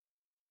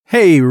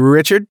Hey,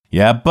 Richard.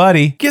 Yeah,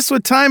 buddy. Guess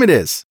what time it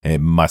is?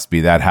 It must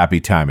be that happy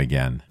time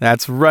again.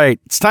 That's right.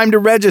 It's time to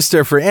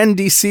register for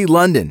NDC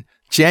London,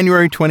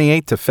 January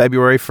 28th to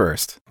February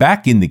 1st.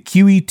 Back in the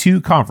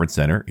QE2 Conference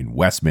Center in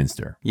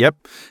Westminster.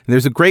 Yep.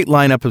 There's a great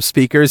lineup of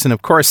speakers, and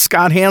of course,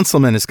 Scott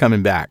Hanselman is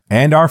coming back.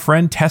 And our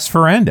friend Tess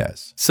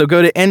Ferrandez. So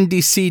go to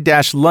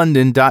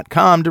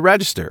ndc-london.com to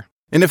register.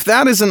 And if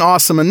that isn't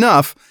awesome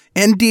enough,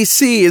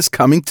 NDC is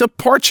coming to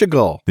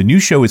Portugal. The new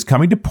show is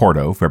coming to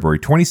Porto, February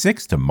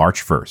 26th to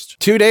March 1st.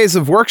 2 days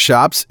of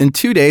workshops and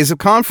 2 days of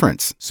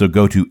conference. So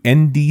go to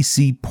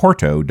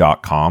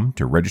ndcporto.com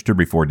to register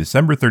before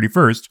December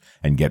 31st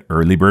and get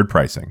early bird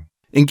pricing.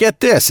 And get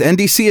this,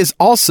 NDC is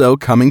also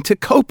coming to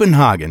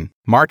Copenhagen,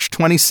 March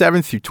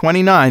 27th through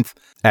 29th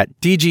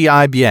at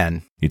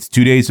DGIBN. It's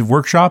 2 days of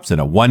workshops and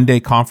a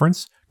one-day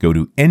conference. Go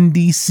to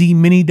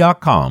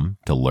ndcmini.com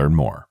to learn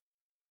more.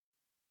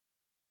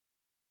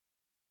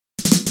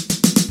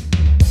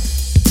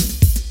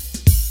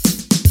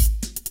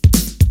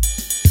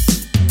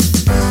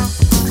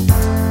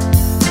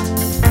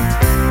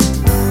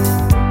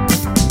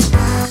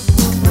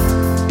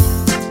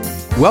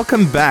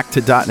 Welcome back to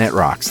 .NET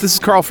Rocks. This is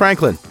Carl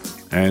Franklin.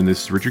 And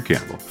this is Richard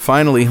Campbell.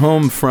 Finally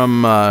home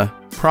from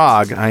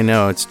Prague. I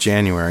know it's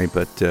January,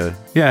 but...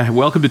 yeah,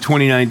 welcome to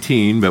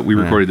 2019, but we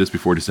recorded this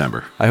before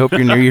December. I hope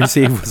your New Year's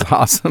Eve was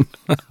awesome.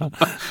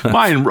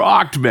 Mine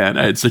rocked, man.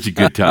 I had such a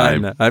good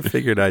time. I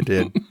figured I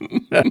did.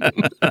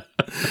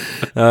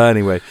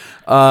 Anyway,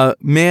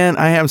 man,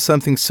 I have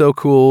something so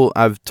cool.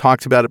 I've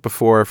talked about it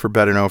before for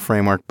Better Know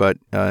Framework, but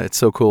it's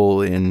so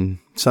cool and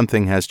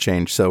something has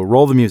changed. So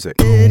roll the music.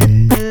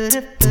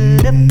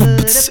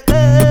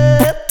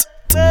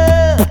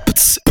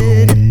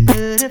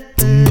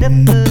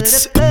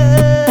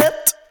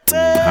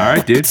 All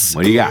right, dude.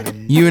 What do you got?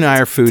 You and I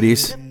are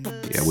foodies.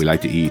 Yeah, we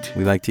like to eat.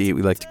 We like to eat.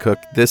 We like to cook.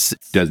 This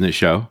doesn't it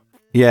show?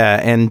 Yeah,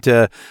 and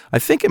I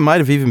think it might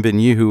have even been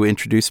you who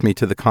introduced me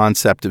to the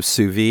concept of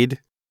sous vide.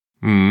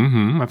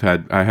 Mm-hmm.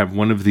 I have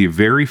one of the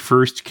very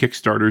first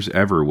Kickstarters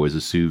ever was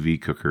a sous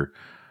vide cooker.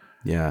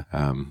 Yeah. I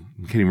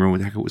can't even remember what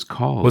the heck it was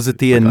called. Was it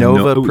the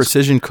Innova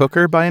Precision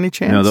Cooker by any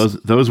chance? No,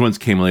 those ones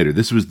came later.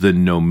 This was the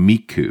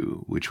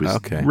Nomiku, which was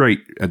right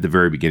at the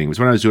very beginning. It was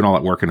when I was doing all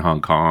that work in Hong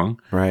Kong.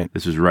 Right.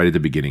 This was right at the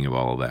beginning of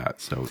all of that.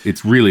 So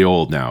it's really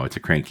old now. It's a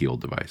cranky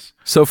old device.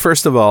 So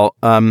first of all,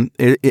 the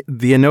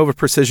Innova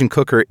Precision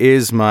Cooker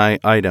is my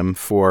item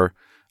for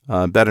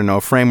Better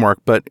Know Framework.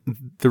 But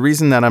the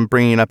reason that I'm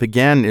bringing it up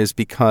again is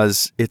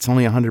because it's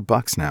only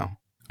 $100 now.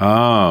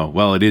 Oh,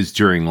 well, it is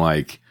during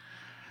like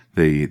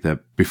the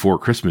before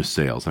Christmas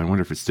sales. I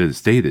wonder if it's to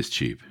stay this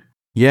cheap.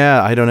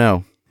 Yeah, I don't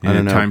know. I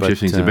don't know. Time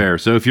shifting's a bear.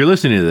 So if you're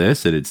listening to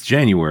this and it's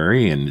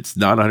January and it's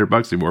not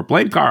 $100 anymore,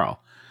 blame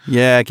Carl.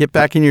 Yeah, get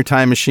back in your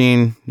time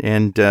machine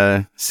and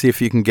see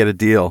if you can get a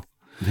deal.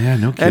 Yeah,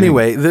 no kidding.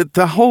 Anyway,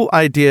 the whole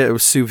idea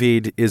of sous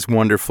vide is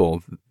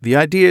wonderful. The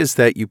idea is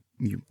that you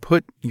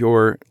put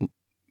your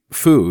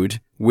food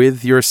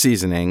with your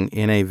seasoning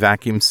in a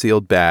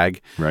vacuum-sealed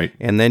bag. Right.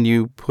 And then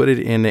you put it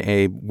in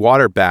a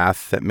water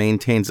bath that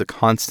maintains a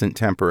constant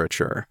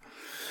temperature.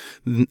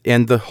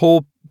 And the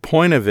whole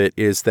point of it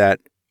is that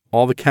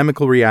all the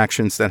chemical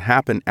reactions that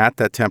happen at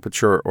that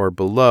temperature or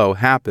below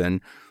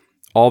happen.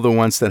 All the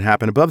ones that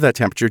happen above that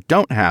temperature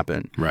don't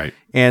happen. Right.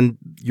 And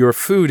your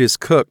food is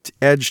cooked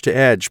edge to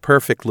edge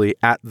perfectly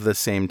at the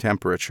same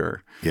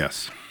temperature.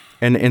 Yes.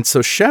 And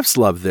so chefs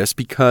love this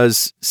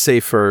because, say,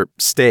 for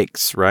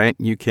steaks, right?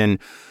 You can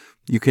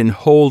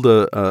hold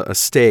a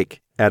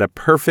steak at a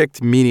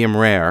perfect medium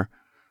rare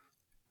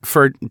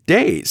for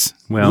days.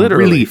 Well,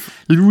 literally,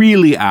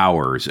 really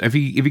hours. If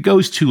it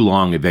goes too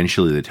long,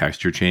 eventually the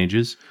texture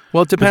changes.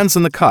 Well, it depends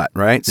on the cut,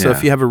 right? So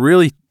if you have a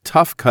really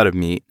tough cut of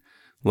meat,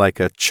 like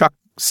a chuck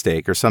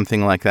steak or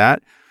something like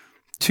that,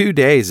 2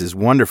 days is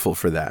wonderful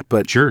for that.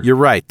 But sure. You're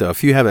right, though.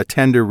 If you have a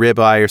tender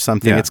ribeye or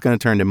something, it's going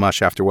to turn to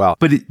mush after a while.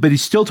 But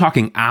he's still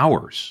talking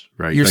hours,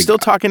 right? You're still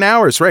talking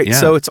hours, right? Yeah.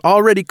 So it's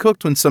already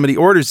cooked when somebody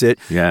orders it.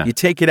 Yeah. You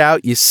take it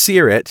out, you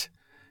sear it,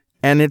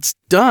 and it's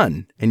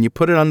done. And you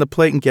put it on the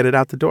plate and get it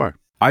out the door.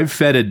 I've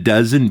fed a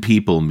dozen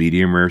people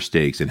medium rare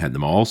steaks and had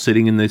them all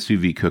sitting in the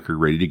sous vide cooker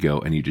ready to go,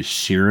 and you're just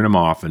shearing them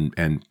off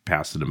and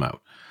passing them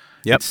out.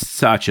 Yep. It's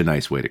such a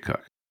nice way to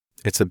cook.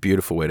 It's a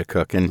beautiful way to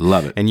cook. And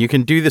love it. And you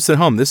can do this at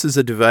home. This is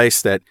a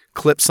device that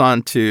clips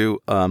onto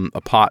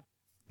a pot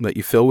that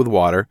you fill with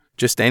water,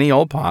 just any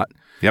old pot.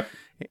 Yep.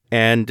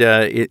 And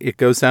it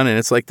goes down, and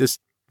it's like this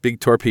big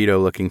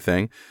torpedo-looking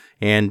thing.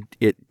 And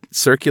it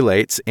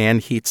circulates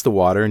and heats the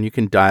water, and you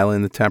can dial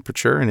in the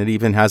temperature. And it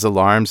even has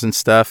alarms and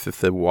stuff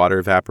if the water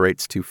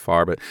evaporates too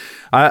far. But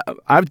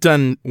I've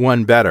done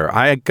one better.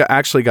 I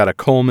actually got a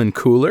Coleman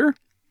cooler.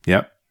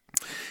 Yep.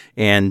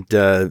 And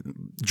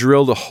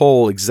drilled a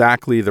hole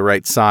exactly the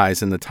right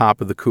size in the top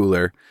of the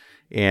cooler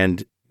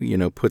and,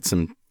 put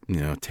some,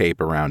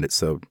 tape around it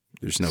so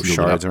there's no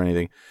shards or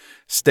anything.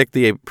 Stick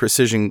the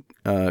precision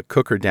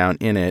cooker down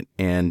in it,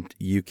 and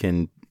you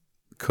can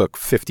cook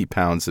 50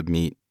 pounds of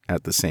meat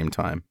at the same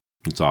time.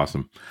 It's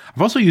awesome.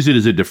 I've also used it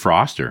as a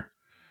defroster.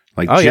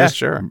 Like yeah,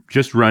 sure.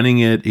 Just running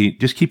it,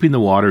 just keeping the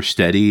water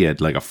steady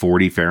at like a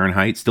 40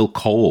 Fahrenheit, still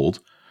cold,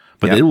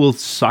 but it will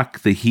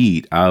suck the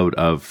heat out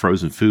of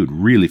frozen food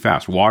really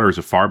fast. Water is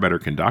a far better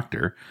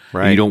conductor.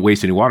 Right. And you don't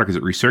waste any water because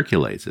it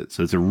recirculates it.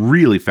 So it's a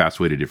really fast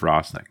way to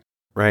defrost things.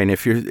 Right. And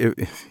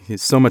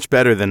it's so much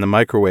better than the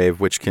microwave,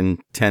 which can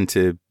tend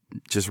to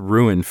just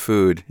ruin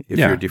food if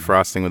you're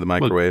defrosting with a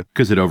microwave.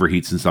 Because it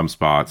overheats in some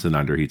spots and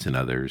underheats in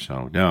others.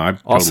 So no, I'm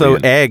also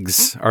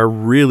eggs are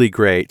really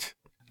great.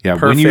 Yeah,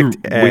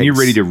 Perfect when you're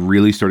ready to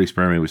really start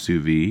experimenting with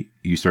sous vide,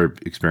 you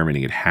start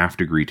experimenting at 0.5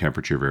 degree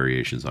temperature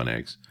variations on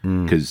eggs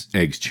because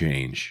eggs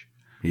change.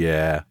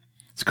 Yeah.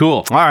 It's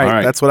cool. All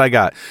right, that's what I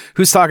got.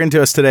 Who's talking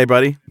to us today,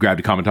 buddy?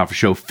 Grabbed a comment off of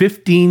show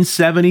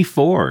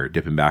 1574,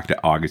 dipping back to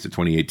August of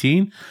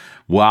 2018.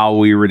 While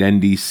we were at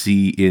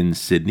NDC in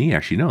Sydney.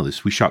 Actually, no,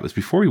 we shot this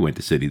before we went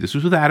to Sydney. This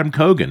was with Adam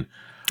Kogan.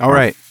 All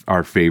right.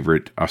 Our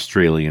favorite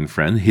Australian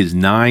friend. His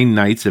 9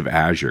 nights of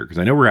Azure, because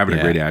I know we're having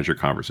a great Azure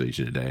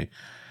conversation today.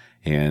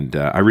 And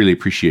I really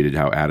appreciated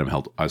how Adam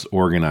helped us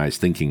organize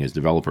thinking as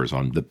developers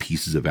on the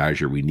pieces of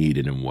Azure we need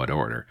and in what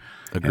order.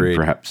 Agreed. And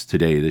perhaps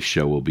today this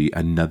show will be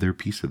another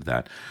piece of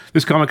that.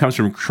 This comment comes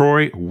from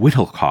Troy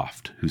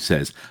Whittlecoft, who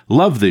says,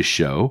 "Love this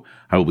show.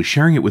 I will be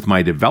sharing it with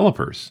my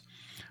developers."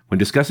 When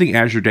discussing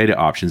Azure data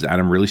options,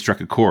 Adam really struck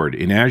a chord.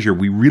 In Azure,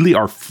 we really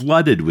are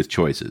flooded with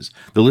choices.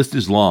 The list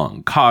is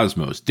long.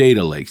 Cosmos,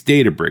 data lakes,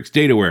 Databricks,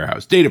 data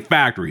warehouse, data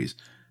factories.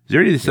 Is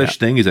there any such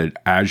thing as an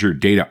Azure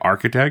data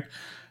architect?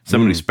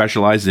 Someone who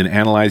specializes in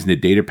analyzing the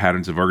data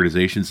patterns of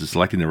organizations and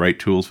selecting the right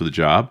tools for the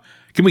job.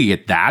 Can we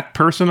get that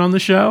person on the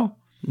show?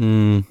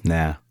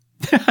 Nah.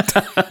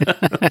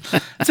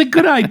 It's a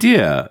good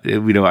idea.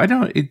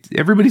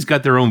 Everybody's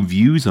got their own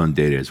views on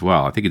data as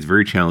well. I think it's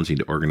very challenging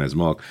to organize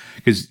them all.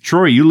 Because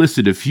Troy, you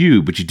listed a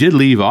few, but you did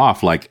leave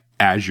off like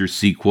Azure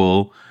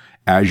SQL,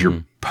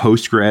 Azure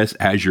Postgres,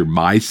 Azure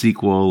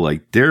MySQL.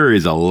 Like there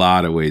is a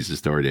lot of ways to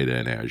store data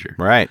in Azure.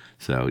 Right.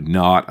 So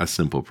not a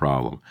simple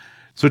problem.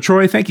 So,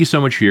 Troy, thank you so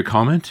much for your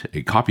comment.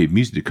 A copy of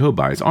Music to Code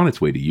By is on its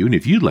way to you. And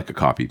if you'd like a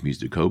copy of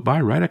Music to Code By,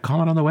 write a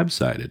comment on the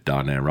website at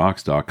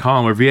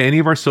 .netrocks.com or via any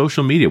of our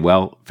social media.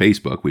 Well,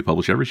 Facebook. We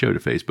publish every show to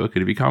Facebook.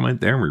 And if you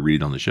comment there and we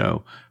read it on the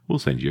show, we'll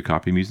send you a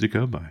copy of Music to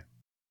Code By.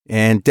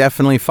 And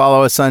definitely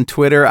follow us on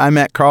Twitter. I'm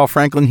at Carl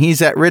Franklin.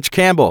 He's at Rich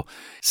Campbell.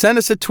 Send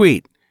us a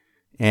tweet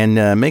and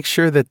make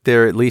sure that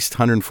they're at least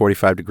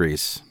 145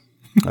 degrees.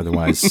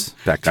 Otherwise,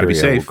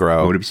 bacteria will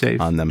grow to be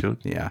safe on them.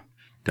 Yeah,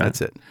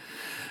 that's it.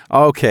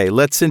 Okay,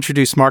 let's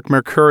introduce Marc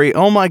Mercuri.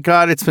 Oh my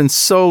God, it's been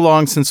so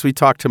long since we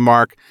talked to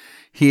Marc.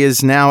 He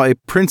is now a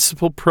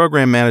principal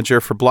program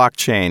manager for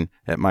blockchain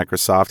at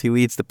Microsoft. He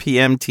leads the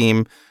PM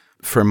team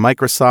for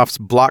Microsoft's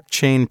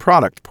blockchain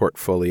product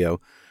portfolio.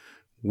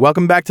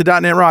 Welcome back to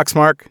 .NET Rocks,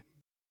 Marc.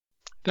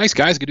 Thanks,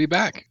 guys. Good to be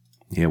back.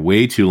 Yeah,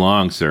 way too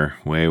long, sir.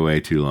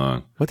 Way too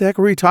long. What the heck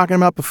were we talking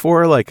about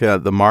before? Like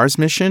the Mars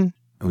mission?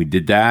 We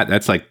did that.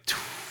 That's like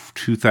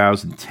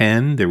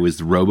 2010. There was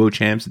the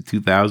RoboChamps in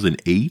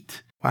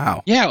 2008.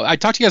 Wow. Yeah, I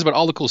talked to you guys about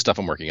all the cool stuff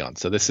I'm working on.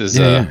 So this is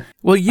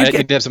Well, I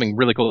think to have something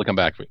really cool to come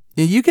back with.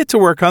 You get to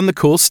work on the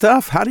cool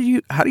stuff. How do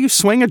you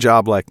swing a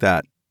job like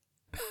that?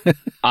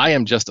 I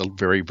am just a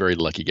very, very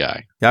lucky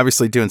guy. You're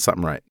obviously doing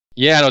something right.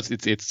 Yeah, no,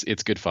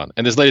 it's good fun.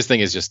 And this latest thing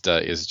is just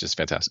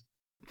fantastic.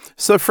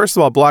 So first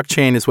of all,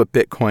 blockchain is what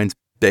Bitcoin's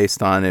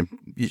based on. And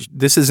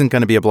this isn't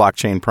going to be a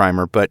blockchain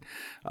primer, but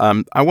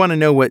I want to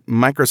know what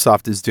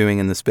Microsoft is doing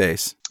in the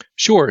space.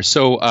 Sure.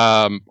 So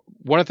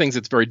one of the things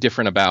that's very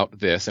different about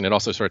this, and it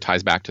also sort of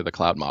ties back to the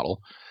cloud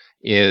model,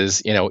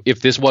 is,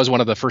 if this was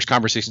one of the first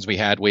conversations we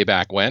had way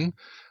back when,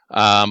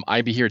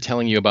 I'd be here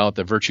telling you about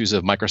the virtues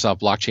of Microsoft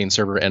Blockchain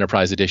Server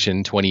Enterprise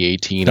Edition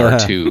 2018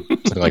 R2,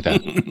 something like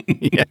that.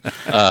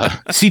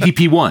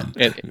 CPP 1.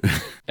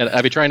 And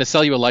I'd be trying to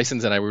sell you a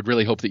license, and I would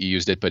really hope that you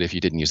used it. But if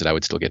you didn't use it, I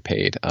would still get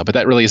paid. But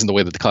that really isn't the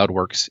way that the cloud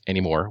works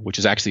anymore, which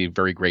is actually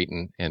very great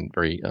and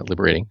very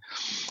liberating.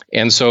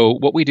 And so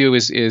what we do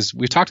is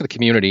we've talked to the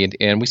community,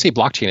 and we say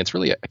blockchain. It's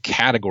really a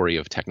category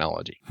of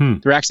technology. There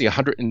are actually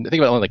 100. And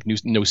think about like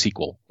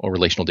NoSQL or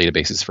relational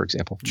databases, for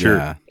example. Sure.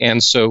 Yeah.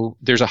 And so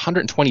there's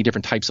 120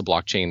 different types of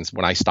blockchains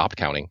when I stopped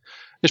counting.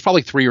 There's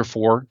probably 3 or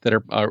 4 that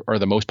are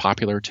the most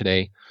popular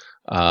today.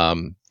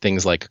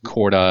 Things like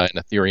Corda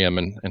and Ethereum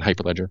and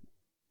Hyperledger.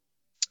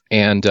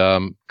 And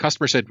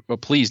customers said, well,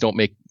 please don't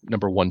make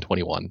number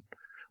 121.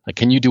 Like,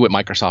 can you do what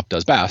Microsoft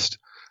does best?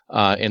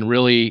 And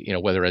really,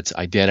 whether it's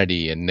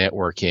identity and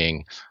networking,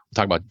 we'll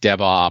talk about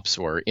DevOps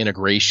or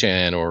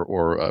integration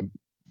or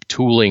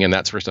tooling and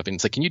that sort of stuff. And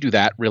it's like, can you do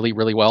that really,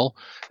 really well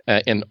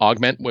and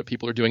augment what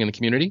people are doing in the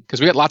community? Because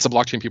we got lots of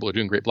blockchain people who are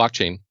doing great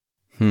blockchain.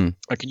 Can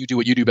you do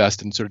what you do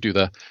best and sort of do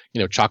the,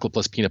 chocolate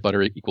plus peanut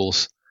butter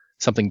equals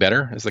something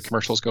better as the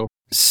commercials go?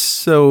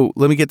 So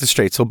let me get this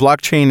straight. So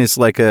blockchain is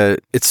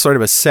it's sort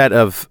of a set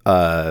of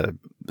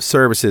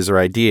services or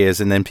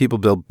ideas, and then people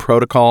build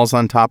protocols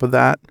on top of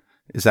that.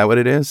 Is that what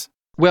it is?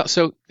 Well,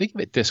 so think of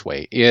it this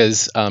way: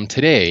 is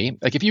today,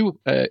 like if you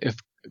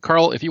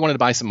wanted to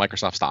buy some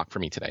Microsoft stock for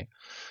me today,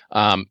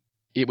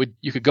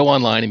 you could go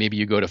online and maybe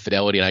you go to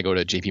Fidelity and I go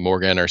to JP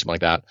Morgan or something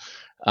like that.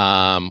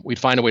 we'd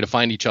find a way to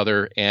find each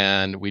other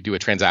and we'd do a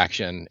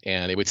transaction,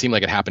 and it would seem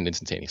like it happened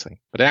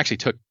instantaneously. But it actually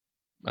took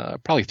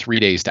probably 3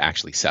 days to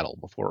actually settle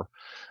before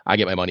I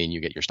get my money and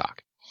you get your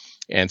stock.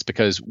 And it's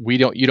because you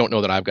don't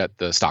know that I've got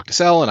the stock to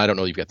sell, and I don't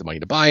know you've got the money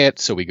to buy it.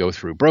 So we go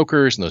through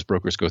brokers, and those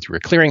brokers go through a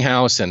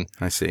clearinghouse, and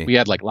I see. We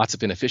had like lots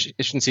of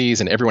inefficiencies,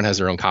 and everyone has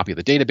their own copy of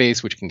the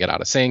database, which can get out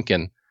of sync,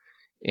 and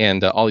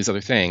all these other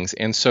things.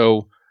 And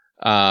so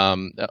a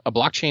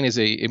blockchain is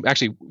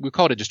actually we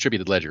call it a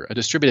distributed ledger. A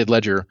distributed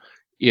ledger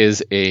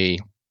is a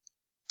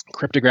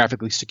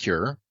cryptographically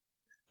secure,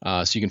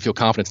 so you can feel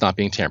confident it's not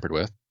being tampered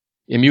with,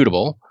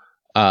 immutable,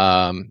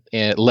 and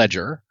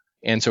ledger.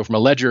 And so from a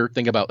ledger,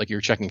 think about like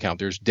your checking account.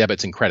 There's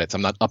debits and credits.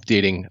 I'm not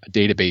updating a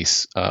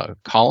database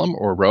column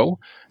or row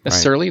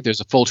necessarily. Right.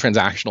 There's a full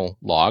transactional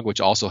log, which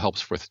also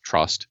helps with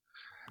trust.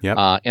 Yep.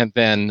 And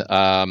then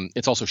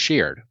it's also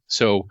shared.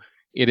 So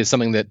it is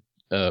something that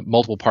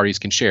multiple parties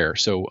can share.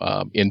 So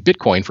in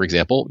Bitcoin, for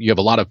example, you have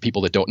a lot of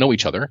people that don't know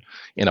each other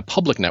in a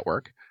public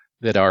network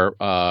that are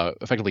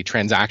effectively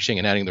transacting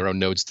and adding their own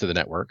nodes to the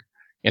network.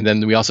 And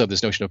then we also have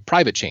this notion of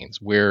private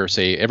chains where,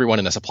 say, everyone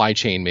in a supply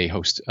chain may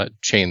host a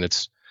chain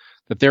that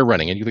they're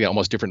running, and you can get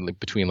almost differently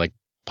between like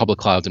public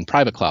clouds and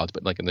private clouds,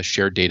 but like in the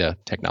shared data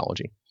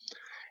technology.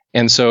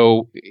 And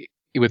so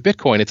with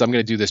Bitcoin, I'm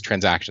going to do this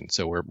transaction.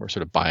 So we're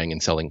sort of buying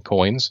and selling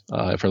coins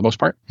for the most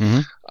part.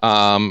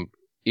 Mm-hmm.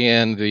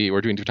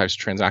 We're doing 2 types of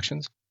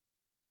transactions.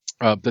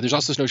 But there's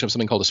also this notion of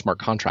something called a smart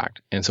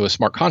contract. And so a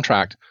smart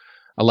contract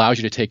allows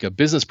you to take a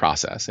business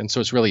process. And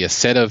so it's really a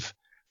set of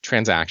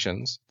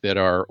transactions that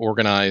are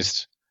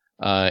organized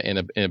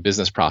in a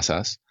business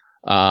process.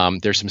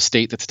 There's some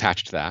state that's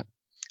attached to that.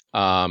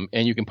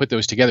 And you can put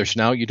those together.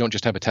 So now you don't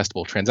just have a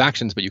testable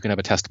transactions, but you can have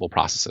a testable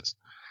processes.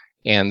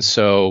 And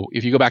so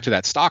if you go back to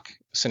that stock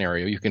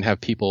scenario, you can have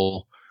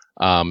people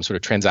sort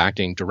of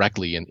transacting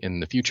directly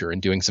in the future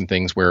and doing some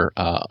things where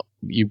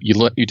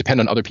you depend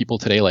on other people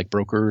today, like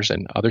brokers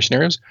and other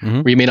scenarios,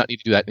 mm-hmm. where you may not need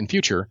to do that in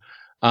future.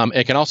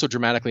 It can also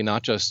dramatically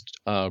not just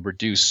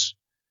reduce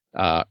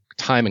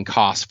time and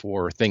cost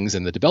for things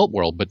in the developed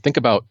world, but think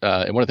about,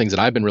 and one of the things that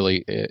I've been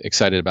really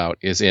excited about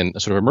is in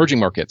sort of emerging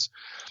markets.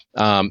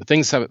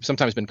 Things have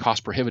sometimes been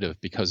cost prohibitive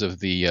because of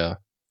the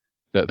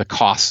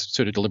costs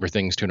to deliver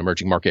things to an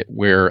emerging market,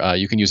 where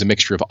you can use a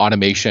mixture of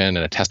automation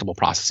and testable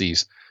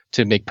processes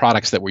to make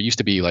products that were used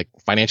to be like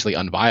financially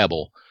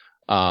unviable,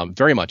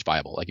 very much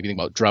viable. Like if you think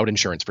about drought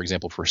insurance, for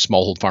example, for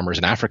smallhold farmers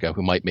in Africa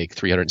who might make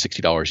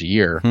 $360 a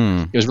year,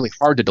 it was really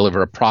hard to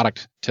deliver a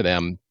product to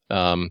them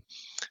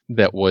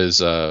that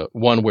was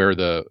one where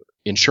the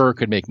insurer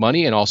could make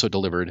money and also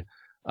delivered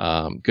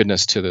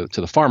goodness to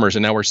the farmers.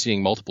 And now we're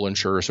seeing multiple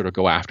insurers sort of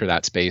go after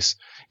that space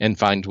and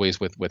find ways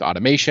with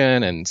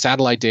automation and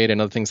satellite data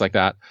and other things like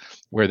that,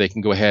 where they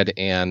can go ahead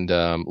and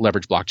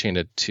leverage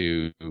blockchain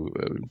to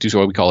do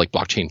what we call like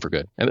blockchain for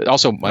good. And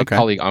also my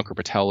colleague Ankur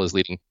Patel is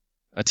leading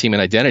a team in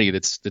identity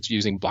that's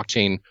using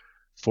blockchain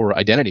for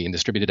identity and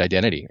distributed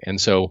identity. And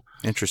so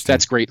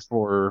that's great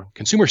for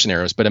consumer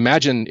scenarios. But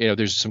imagine,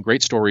 there's some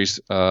great stories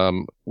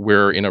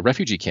where in a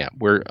refugee camp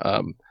where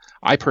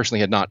I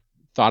personally had not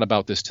thought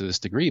about this to this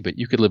degree, but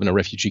you could live in a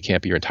refugee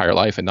camp your entire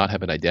life and not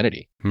have an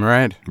identity.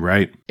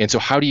 Right. And so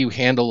how do you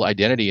handle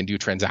identity and do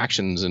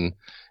transactions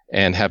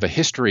and have a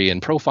history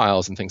and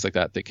profiles and things like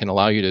that can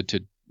allow you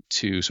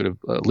to sort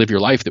of live your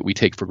life that we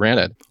take for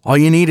granted? All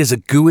you need is a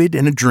GUID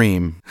and a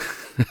dream.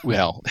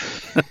 Well,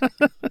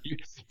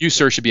 you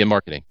sir should be in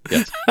marketing.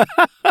 Yes.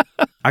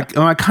 I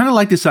kind of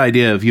like this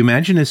idea of, you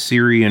imagine a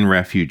Syrian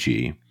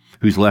refugee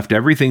who's left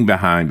everything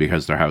behind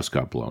because their house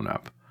got blown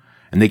up.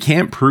 And they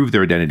can't prove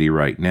their identity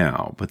right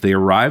now, but they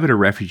arrive at a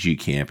refugee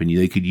camp and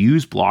they could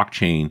use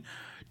blockchain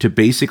to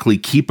basically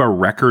keep a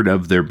record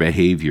of their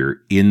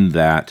behavior in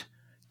that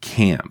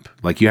camp.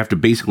 Like you have to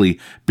basically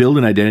build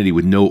an identity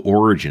with no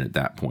origin at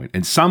that point.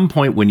 And some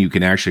point when you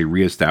can actually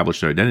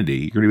reestablish their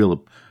identity, you're going to be able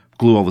to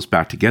glue all this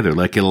back together.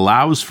 Like it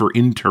allows for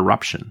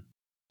interruption.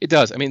 It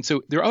does. I mean,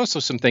 so there are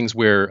also some things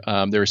where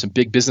there are some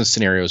big business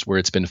scenarios where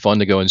it's been fun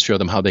to go and show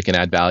them how they can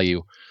add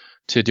value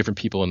to different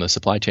people in the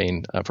supply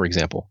chain, for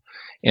example.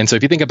 And so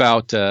if you think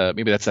about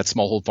maybe that's that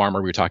smallhold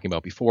farmer we were talking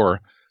about before,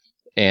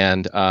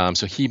 and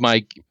so he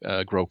might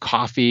grow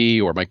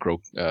coffee or might grow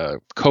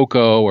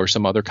cocoa or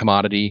some other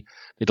commodity.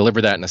 They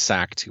deliver that in a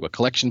sack to a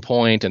collection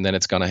point, and then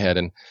it's gone ahead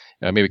and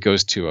maybe it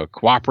goes to a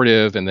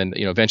cooperative, and then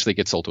eventually it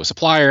gets sold to a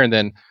supplier, and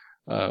then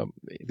at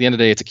the end of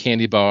the day, it's a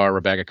candy bar or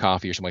a bag of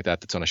coffee or something like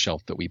that that's on a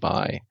shelf that we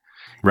buy.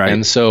 Right.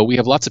 And so we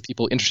have lots of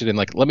people interested in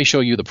let me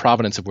show you the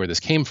provenance of where this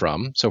came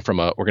from. So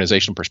from an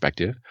organizational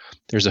perspective,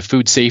 there's a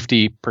food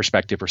safety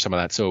perspective for some of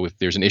that. So if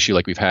there's an issue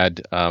like we've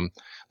had,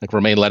 like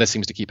romaine lettuce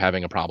seems to keep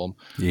having a problem.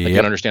 I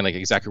can understand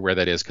exactly where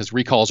that is, because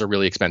recalls are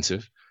really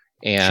expensive.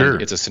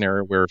 And it's a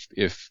scenario where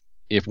if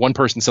one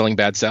person's selling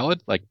bad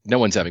salad, no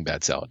one's having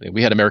bad salad.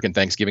 We had American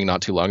Thanksgiving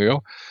not too long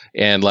ago,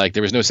 and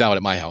there was no salad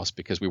at my house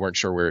because we weren't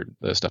sure where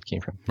the stuff came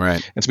from.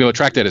 Right. And so being able to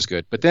track that is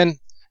good. But then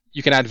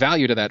you can add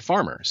value to that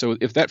farmer. So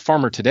if that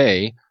farmer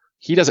today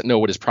he doesn't know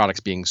what his product's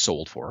being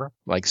sold for.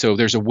 Like, so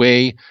there's a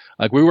way,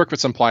 like we work with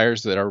some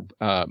suppliers that are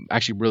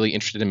actually really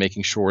interested in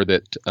making sure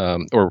that,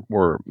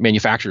 or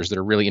manufacturers that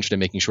are really interested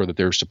in making sure that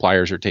their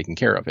suppliers are taken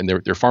care of and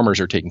their farmers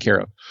are taken care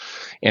of.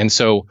 And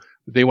so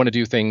they want to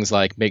do things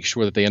like make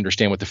sure that they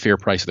understand what the fair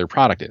price of their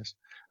product is.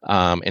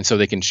 And so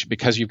they can,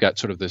 because you've got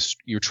sort of this,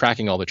 you're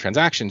tracking all the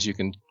transactions, you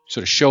can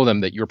sort of show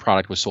them that your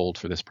product was sold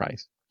for this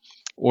price.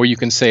 Or you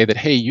can say that,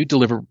 hey, you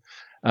deliver,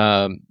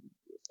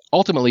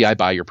 ultimately, I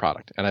buy your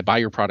product, and I buy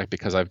your product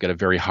because I've got a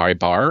very high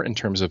bar in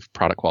terms of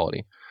product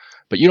quality.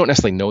 But you don't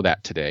necessarily know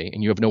that today,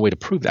 and you have no way to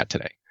prove that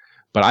today.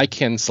 But I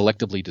can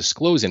selectively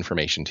disclose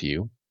information to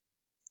you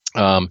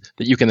that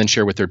you can then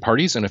share with third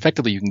parties, and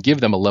effectively you can give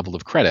them a level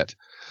of credit,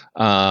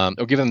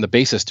 or give them the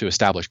basis to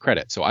establish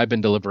credit. So I've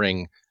been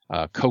delivering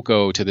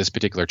cocoa to this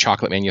particular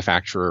chocolate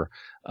manufacturer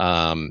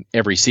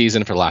every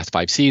season for the last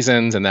 5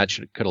 seasons, and that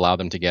could allow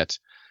them to get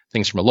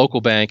things from a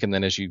local bank. And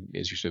then as you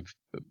sort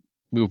of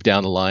move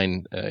down the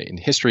line in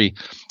history,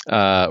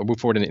 move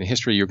forward in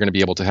history, you're going to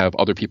be able to have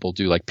other people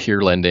do like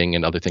peer lending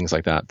and other things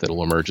like that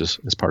that'll emerge as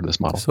part of this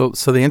model.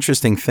 So the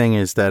interesting thing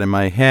is that in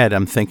my head,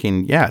 I'm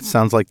thinking, yeah, it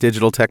sounds like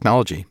digital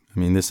technology. I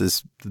mean, these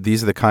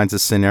are the kinds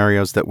of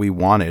scenarios that we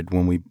wanted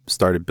when we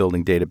started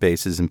building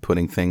databases and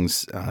putting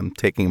things,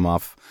 taking them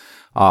off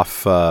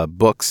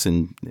books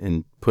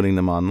and putting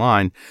them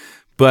online.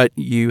 But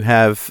you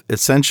have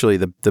essentially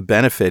the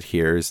benefit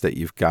here is that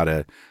you've got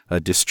a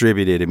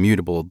distributed,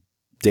 immutable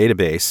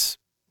database,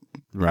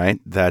 right?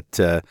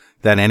 That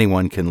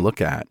anyone can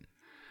look at,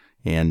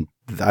 and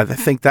I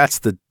think that's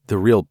the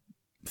real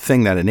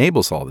thing that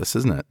enables all this,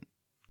 isn't it?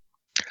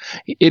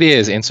 It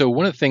is, and so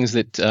one of the things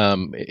that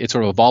it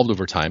sort of evolved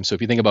over time. So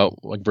if you think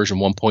about like version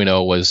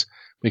 1.0 was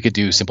we could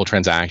do simple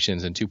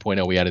transactions, and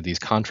 2.0 we added these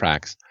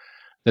contracts.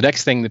 The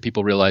next thing that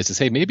people realize is,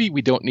 hey, maybe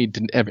we don't need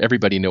to have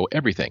everybody know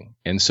everything,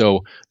 and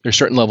so there's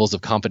certain levels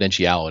of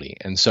confidentiality,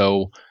 and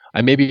so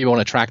I maybe want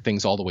to track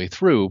things all the way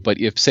through, but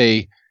if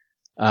say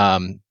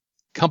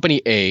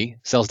company A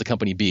sells to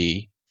company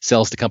B,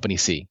 sells to company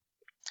C.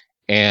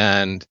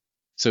 And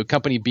so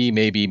company B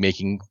may be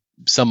making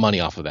some money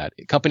off of that.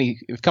 If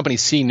company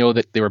C know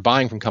that they were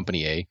buying from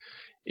company A,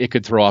 it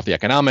could throw off the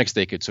economics.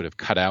 They could sort of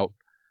cut out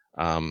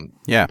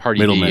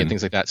party B and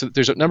things like that. So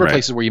there's a number of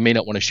places where you may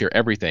not want to share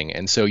everything.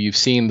 And so you've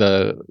seen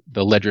the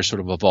ledger sort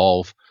of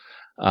evolve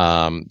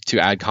to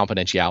add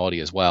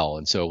confidentiality as well.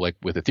 And so like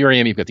with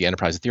Ethereum, you've got the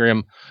Enterprise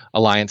Ethereum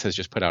Alliance has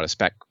just put out a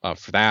spec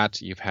for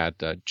that. You've had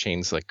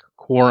chains like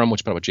Quorum,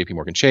 which put out with JP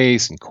Morgan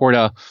Chase, and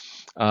Corda,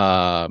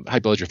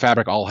 Hyperledger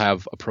Fabric all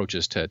have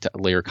approaches to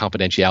layer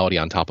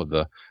confidentiality on top of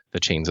the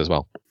chains as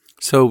well.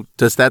 So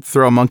does that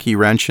throw a monkey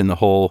wrench in the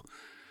whole,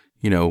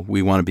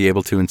 we want to be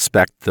able to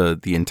inspect the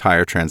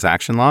entire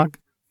transaction log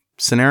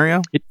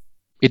scenario?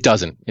 It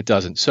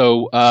doesn't.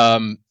 So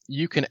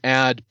you can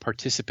add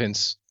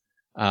participants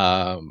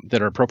that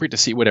are appropriate to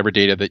see whatever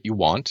data that you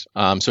want.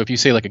 So if you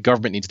say like a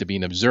government needs to be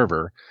an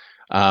observer,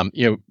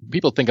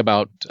 people think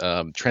about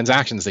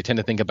transactions, they tend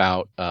to think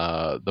about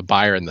the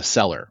buyer and the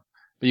seller.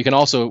 But you can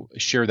also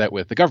share that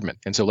with the government.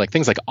 And so like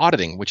things like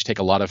auditing, which take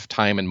a lot of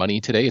time and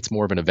money today, it's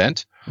more of an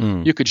event.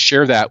 You could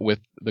share that with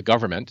the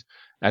government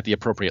at the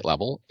appropriate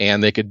level,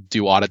 and they could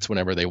do audits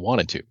whenever they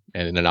wanted to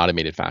and in an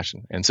automated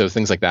fashion. And so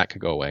things like that could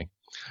go away.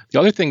 The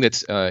other thing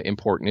that's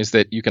important is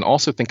that you can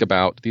also think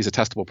about these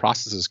attestable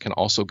processes can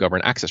also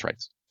govern access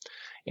rights.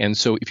 And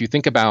so if you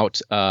think about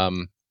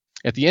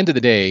at the end of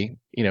the day,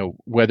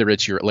 whether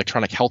it's your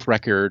electronic health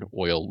record,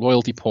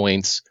 loyalty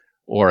points,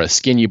 or a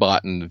skin you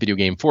bought in the video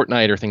game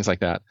Fortnite or things like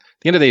that, at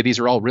the end of the day, these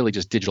are all really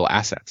just digital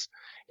assets.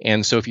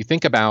 And so if you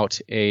think about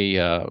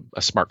a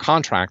smart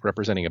contract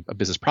representing a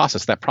business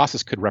process, that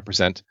process could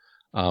represent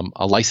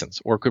a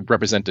license or could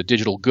represent a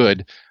digital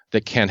good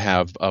that can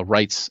have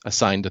rights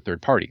assigned to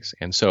third parties.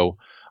 And so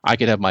I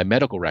could have my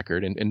medical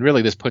record, and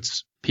really this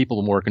puts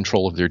people more in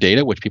control of their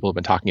data, which people have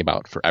been talking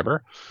about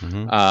forever.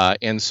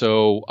 And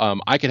so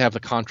I could have the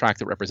contract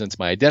that represents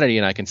my identity,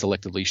 and I can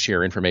selectively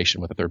share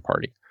information with a third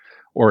party.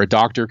 Or a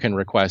doctor can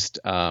request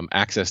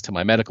access to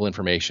my medical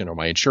information, or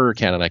my insurer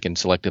can, and I can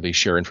selectively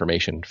share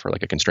information for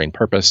like a constrained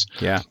purpose.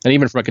 Yeah. And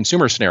even from a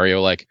consumer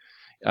scenario, like,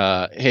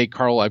 hey,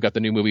 Carl, I've got the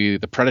new movie,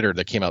 The Predator,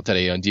 that came out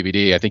today on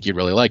DVD. I think you'd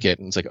really like it.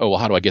 And it's like, oh, well,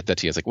 how do I get that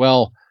to you? It's like,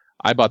 well,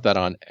 I bought that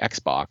on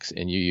Xbox,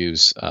 and you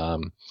use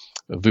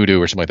Voodoo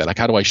or something like that. Like,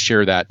 how do I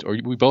share that? Or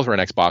we both are on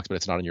Xbox, but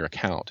it's not on your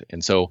account.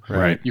 And so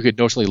you could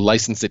notionally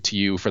license it to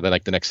you for the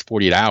next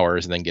 48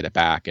 hours and then get it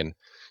back. And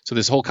so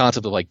this whole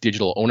concept of like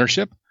digital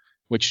ownership,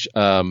 which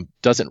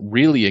doesn't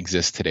really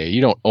exist today.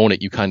 You don't own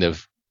it. You kind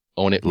of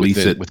own it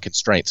with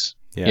constraints.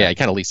 Yeah, you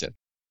kind of lease it.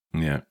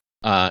 Yeah.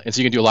 And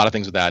so you can do a lot of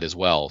things with that as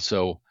well.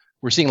 So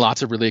we're seeing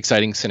lots of really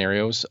exciting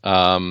scenarios.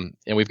 And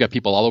we've got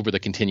people all over the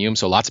continuum.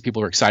 So lots of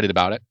people are excited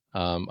about it.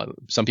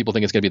 Some people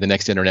think it's going to be the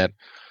next internet.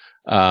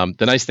 The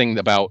nice thing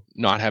about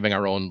not having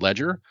our own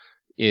ledger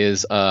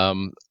is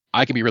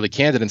I can be really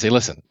candid and say,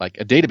 listen, like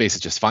a database is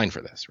just fine for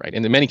this, right?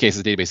 And in many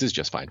cases, a database is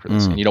just fine for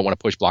this. And you don't want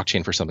to push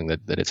blockchain for something that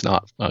it's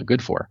not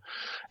good for.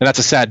 And that's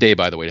a sad day,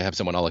 by the way, to have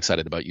someone all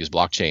excited about use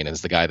blockchain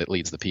as the guy that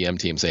leads the PM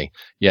team saying,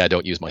 yeah,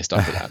 don't use my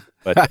stuff for that.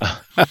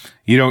 But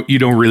you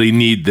don't really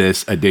need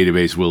this. A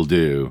database will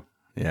do.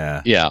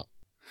 Yeah. Yeah.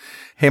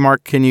 Hey,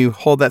 Mark, can you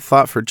hold that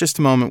thought for just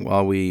a moment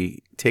while we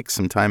take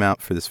some time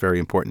out for this very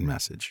important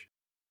message?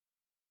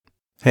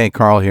 Hey,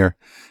 Carl here.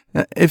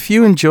 If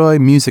you enjoy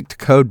music to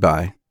code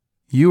by,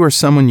 you or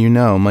someone you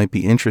know might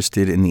be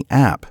interested in the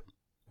app,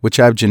 which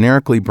I've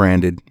generically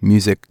branded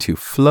Music to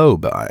Flow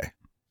by.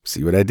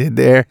 See what I did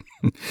there?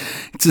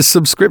 It's a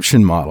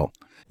subscription model.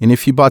 And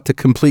if you bought the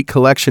complete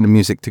collection of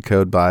Music to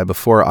Code by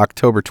before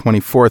October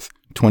 24th,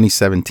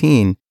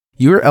 2017,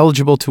 you are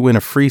eligible to win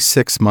a free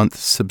 6-month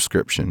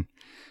subscription.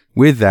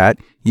 With that,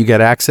 you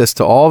get access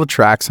to all the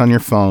tracks on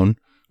your phone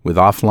with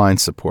offline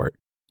support.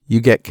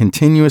 You get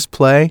continuous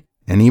play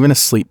and even a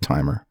sleep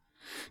timer.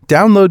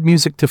 Download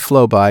Music to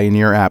Flow by in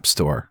your app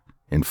store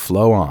and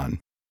flow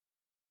on.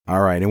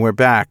 All right, and we're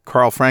back.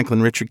 Carl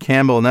Franklin, Richard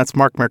Campbell, and that's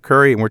Marc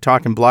Mercuri, and we're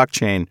talking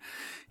blockchain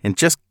and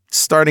just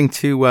starting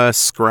to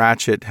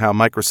scratch at how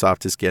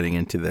Microsoft is getting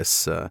into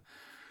this,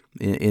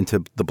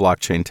 into the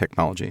blockchain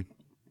technology.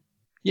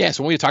 Yeah,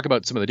 so when we talk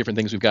about some of the different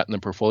things we've got in the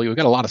portfolio, we've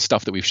got a lot of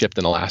stuff that we've shipped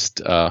in the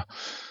last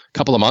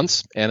couple of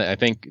months, and I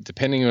think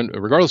depending on,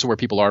 regardless of where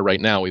people are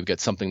right now, we've got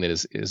something that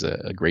is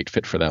a great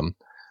fit for them.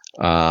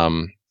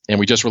 And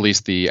we just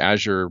released the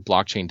Azure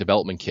Blockchain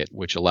Development Kit,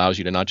 which allows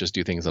you to not just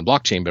do things on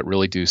blockchain, but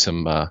really do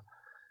some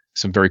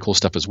very cool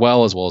stuff as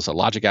well as a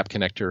Logic App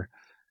connector.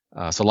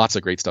 So lots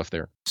of great stuff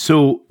there.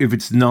 So if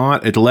it's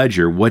not at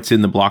Ledger, what's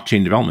in the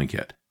Blockchain Development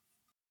Kit?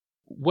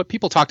 What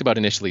people talked about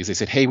initially is they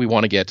said, hey, we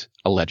want to get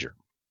a ledger,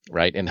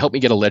 right? And help me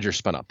get a ledger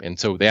spun up. And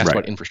so they asked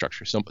about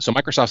infrastructure. So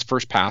Microsoft's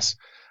first pass,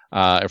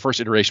 or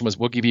first iteration was,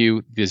 we'll give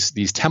you these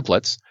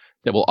templates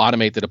that will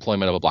automate the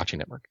deployment of a blockchain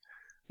network.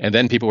 And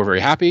then people were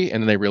very happy,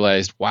 and then they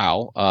realized,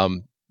 wow,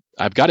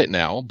 I've got it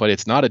now, but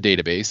it's not a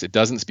database. It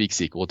doesn't speak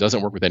SQL. It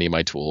doesn't work with any of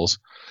my tools.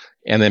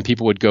 And then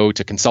people would go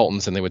to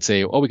consultants, and they would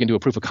say, oh, we can do a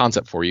proof of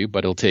concept for you, but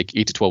it'll take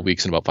 8 to 12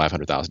 weeks and about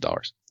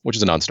 $500,000, which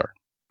is a non-starter.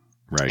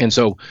 Right. And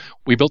so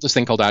we built this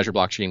thing called Azure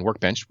Blockchain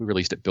Workbench. We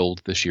released it build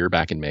this year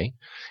back in May.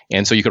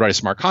 And so you could write a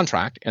smart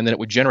contract, and then it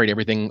would generate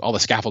everything, all the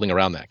scaffolding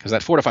around that, because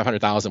that 400 to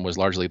 500,000 was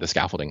largely the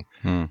scaffolding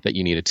that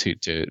you needed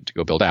to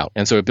go build out.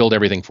 And so it built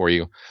everything for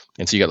you.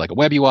 And so you got like a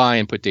web UI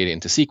and put data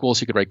into SQL,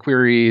 so you could write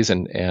queries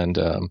and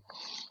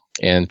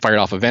fired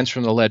off events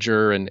from the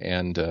ledger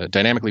and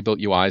dynamically built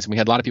UIs. And we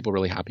had a lot of people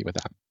really happy with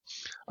that.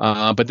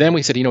 But then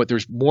we said, you know what,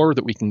 there's more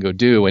that we can go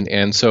do.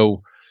 And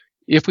so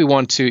if you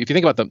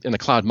think about in the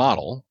cloud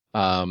model,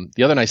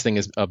 the other nice thing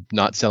is of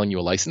not selling you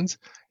a license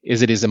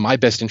is it is in my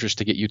best interest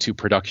to get you to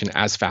production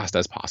as fast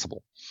as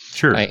possible.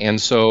 Sure. And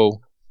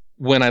so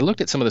when I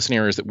looked at some of the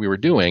scenarios that we were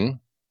doing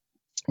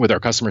with our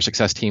customer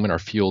success team and our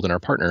field and our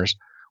partners,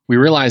 we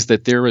realized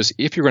that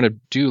if you're going to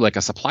do like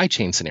a supply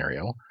chain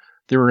scenario,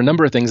 there were a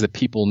number of things that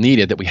people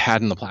needed that we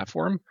had in the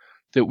platform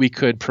that we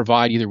could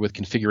provide either with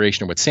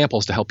configuration or with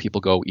samples to help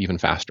people go even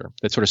faster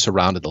that sort of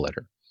surrounded the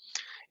ledger.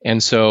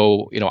 And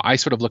so, I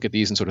sort of look at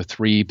these in sort of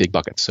 3 big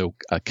buckets. So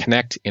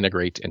connect,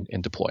 integrate,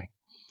 and deploy.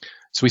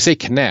 So we say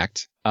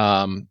connect.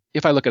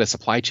 If I look at a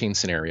supply chain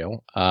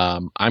scenario,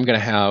 I'm going to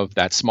have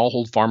that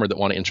smallhold farmer that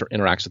want to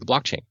interact with the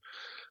blockchain.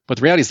 But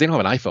the reality is they don't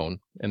have an iPhone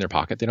in their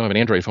pocket. They don't have an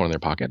Android phone in their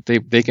pocket.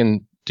 They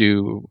can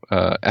do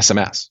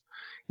SMS.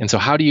 And so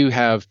how do you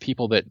have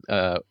people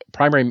that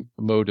primary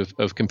mode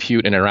of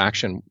compute and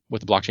interaction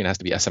with the blockchain has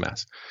to be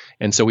SMS.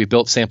 And so we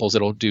built samples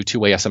that'll do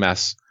 2-way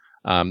SMS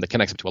that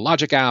connects up to a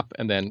Logic app,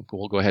 and then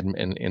we'll go ahead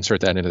and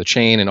insert that into the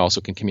chain and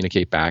also can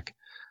communicate back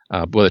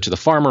whether to the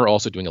farmer,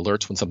 also doing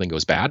alerts when something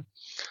goes bad.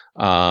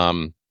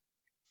 Then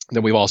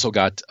we've also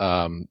got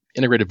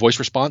integrated voice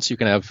response. You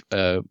can have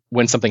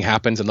when something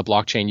happens in the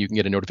blockchain, you can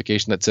get a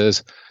notification that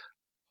says,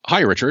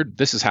 "Hi, Richard,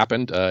 this has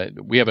happened.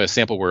 We have a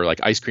sample where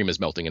like ice cream is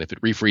melting, and if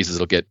it refreezes,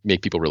 it'll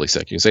make people really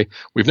sick." You can say,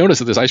 "We've noticed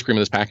that this ice cream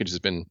in this package has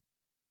been,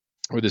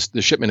 or this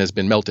shipment has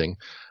been melting.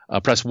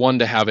 Press 1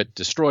 to have it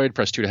destroyed.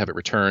 Press 2 to have it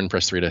returned.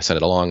 Press 3 to send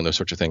it along," and those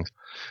sorts of things.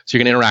 So you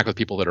can interact with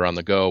people that are on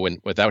the go, and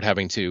without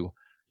having to,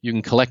 you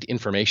can collect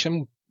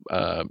information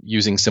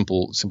using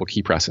simple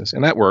key presses,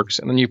 and that works.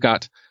 And then you've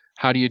got,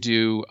 how do you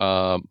do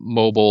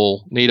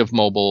mobile, native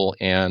mobile,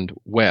 and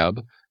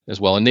web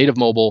as well? And native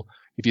mobile,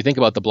 if you think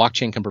about the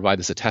blockchain can provide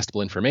this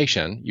attestable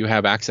information, you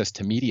have access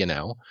to media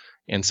now.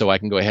 And so I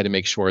can go ahead and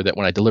make sure that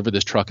when I deliver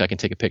this truck, I can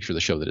take a picture to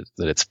show that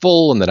it's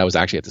full and that I was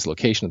actually at this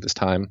location at this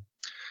time.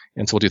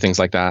 And so we'll do things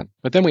like that.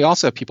 But then we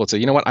also have people that say,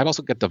 you know what, I've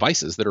also got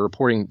devices that are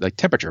reporting like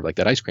temperature, like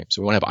that ice cream.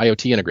 So we want to have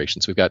IoT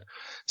integration. So we've got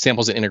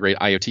samples that integrate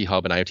IoT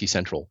Hub and IoT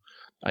Central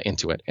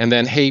into it. And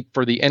then, hey,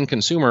 for the end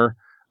consumer,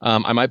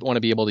 I might want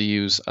to be able to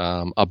use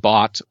a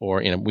bot,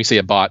 or we say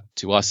a bot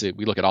to us,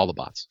 we look at all the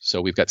bots.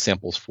 So we've got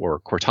samples for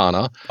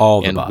Cortana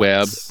and bots.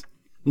 Web.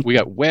 We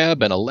got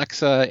web and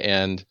Alexa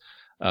and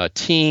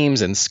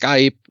Teams and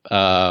Skype.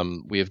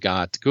 We've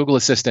got Google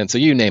Assistant, so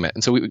you name it.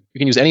 And so we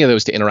can use any of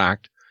those to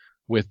interact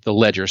with the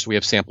ledger. So we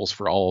have samples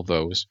for all of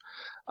those.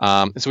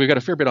 And so we've got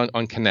a fair bit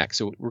on connect.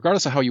 So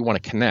regardless of how you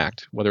want to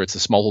connect, whether it's the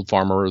smallhold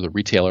farmer or the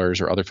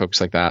retailers or other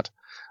folks like that,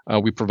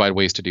 we provide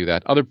ways to do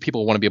that. Other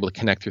people want to be able to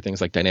connect through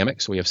things like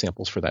dynamic. So we have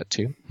samples for that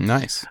too.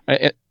 Nice.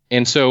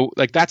 And so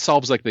like that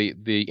solves like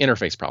the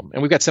interface problem.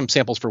 And we've got some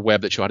samples for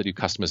web that show how to do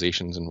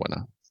customizations and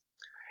whatnot.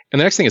 And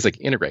the next thing is like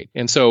integrate.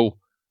 And so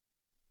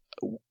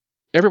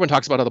everyone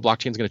talks about how the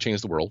blockchain is going to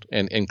change the world.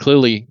 And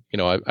clearly,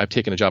 I've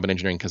taken a job in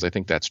engineering because I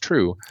think that's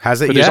true.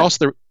 Has it but yet? There's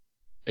also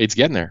it's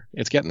getting there.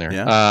 It's getting there.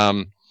 Yeah.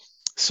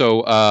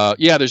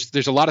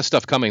 There's a lot of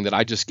stuff coming that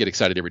I just get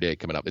excited every day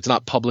coming up. It's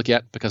not public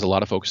yet because a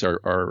lot of folks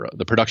are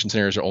the production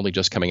scenarios are only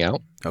just coming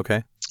out.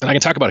 Okay. And I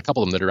can talk about a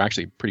couple of them that are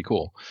actually pretty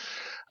cool,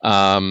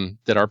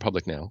 that are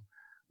public now.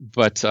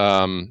 But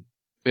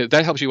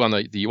that helps you on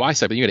the UI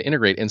side, but you got to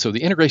integrate. And so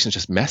the integration is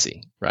just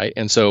messy, right?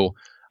 And so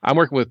I'm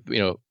working with,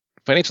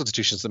 financial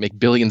institutions that make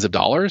billions of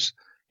dollars,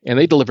 and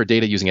they deliver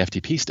data using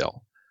FTP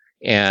still.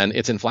 And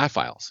it's in flat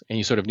files. And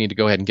you sort of need to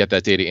go ahead and get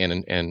that data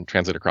in and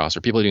translate across. Or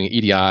people are doing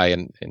EDI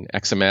and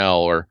XML,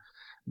 or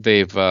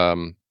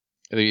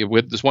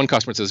with this one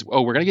customer says,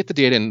 oh, we're going to get the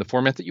data in the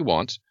format that you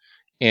want,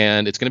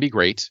 and it's going to be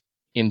great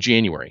in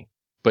January.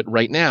 But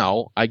right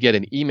now, I get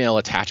an email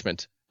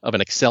attachment of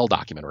an Excel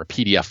document or a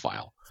PDF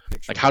file.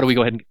 Like, how do we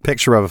go ahead and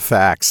picture of a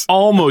fax?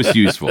 Almost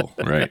useful,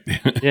 right?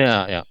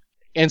 Yeah.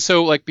 And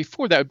so like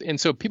before that, and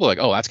so people are like,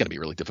 oh, that's going to be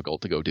really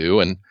difficult to go do.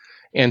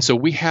 And so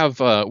we have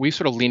we've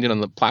sort of leaned in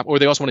on the platform, or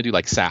they also want to do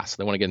like SaaS.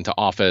 They want to get into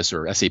Office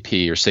or SAP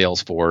or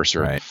Salesforce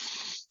or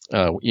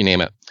you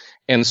name it.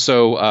 And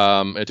so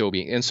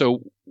Adobe. And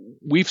so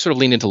we've sort of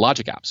leaned into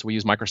Logic Apps. We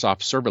use Microsoft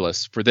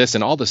Serverless for this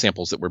and all the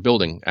samples that we're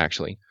building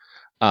actually.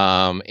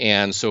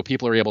 And so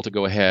people are able to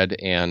go ahead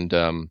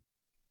and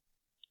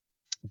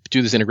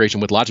do this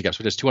integration with Logic Apps,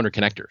 which has 200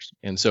 connectors.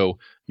 And so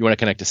you want to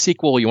connect to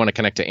SQL, you want to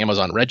connect to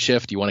Amazon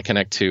Redshift, you want to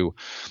connect to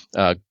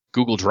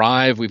Google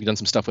Drive. We've done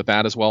some stuff with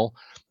that as well.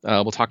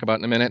 We'll talk about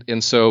in a minute.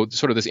 And so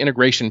sort of this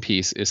integration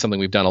piece is something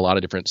we've done a lot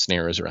of different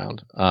scenarios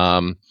around.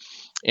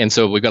 And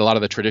so we've got a lot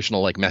of the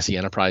traditional like messy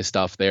enterprise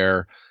stuff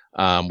there.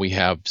 We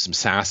have some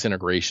SaaS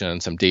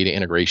integration, some data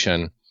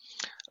integration.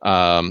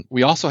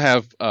 We also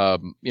have, I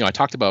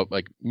talked about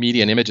like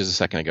media and images a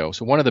second ago.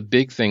 So one of the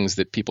big things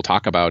that people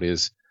talk about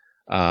is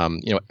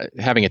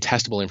having a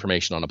testable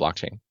information on a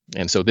blockchain.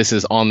 And so this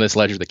is on this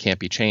ledger that can't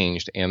be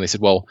changed. And they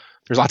said, well,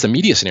 there's lots of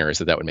media scenarios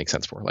that would make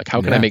sense for. Like,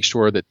 how can I make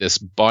sure that this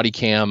body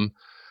cam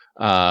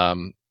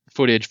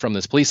footage from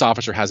this police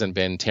officer hasn't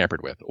been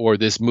tampered with, or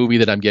this movie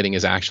that I'm getting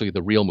is actually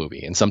the real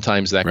movie? And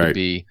sometimes that could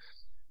be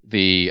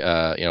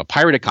the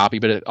pirated copy,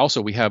 but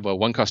also we have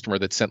one customer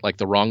that sent like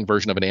the wrong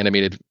version of an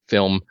animated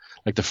film,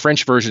 like the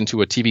French version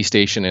to a TV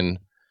station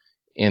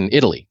in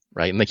Italy,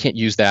 right? And they can't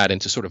use that,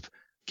 and to sort of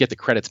get the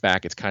credits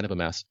back, it's kind of a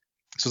mess.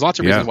 So there's lots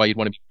of reasons why you'd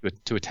want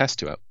to attest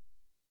to it,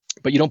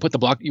 but you don't put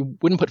you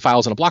wouldn't put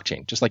files on a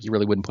blockchain, just like you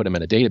really wouldn't put them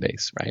in a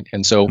database, right?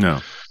 And so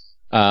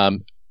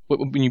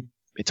when you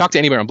talk to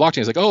anybody on blockchain,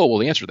 it's like, oh, well,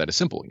 the answer to that is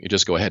simple. You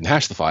just go ahead and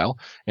hash the file,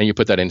 and you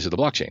put that into the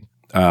blockchain.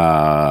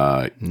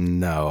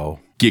 No.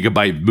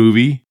 Gigabyte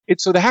movie?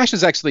 So the hash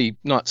is actually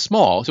not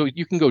small, so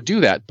you can go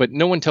do that, but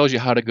no one tells you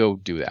how to go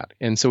do that.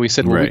 And so we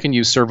said, well, we can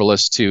use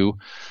serverless to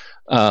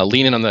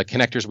lean in on the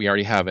connectors we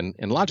already have in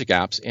Logic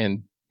Apps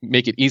and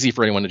make it easy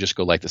for anyone to just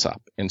go light this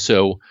up. And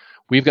so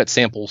we've got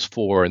samples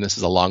for, and this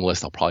is a long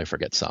list, I'll probably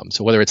forget some.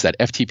 So whether it's that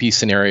FTP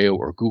scenario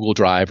or Google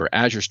Drive or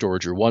Azure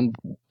Storage or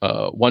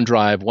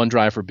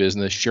OneDrive for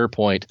Business,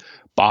 SharePoint,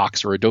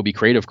 Box, or Adobe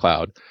Creative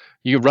Cloud,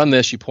 you run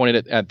this, you point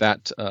it at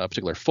that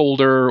particular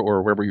folder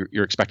or wherever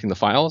you're expecting the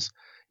files.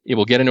 It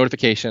will get a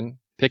notification,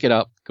 pick it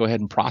up, go ahead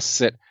and process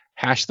it,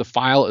 hash the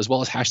file as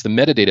well as hash the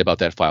metadata about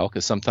that file,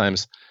 because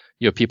sometimes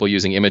you have people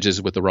using images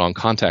with the wrong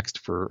context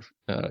for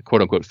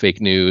quote unquote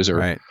fake news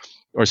or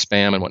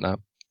spam and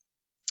whatnot.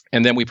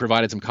 And then we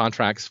provided some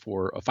contracts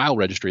for a file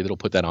registry that'll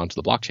put that onto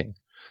the blockchain.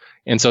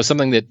 And so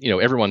something that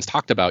everyone's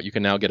talked about, you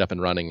can now get up and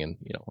running in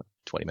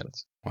 20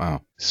 minutes.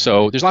 Wow.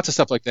 So there's lots of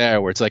stuff like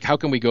that where it's like, how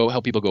can we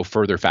help people go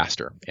further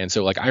faster? And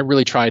so like I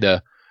really try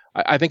to,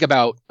 I think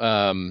about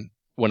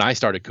when I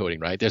started coding,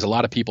 right? There's a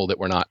lot of people that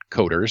were not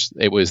coders.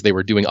 They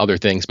were doing other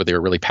things, but they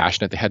were really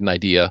passionate. They had an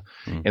idea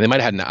and they might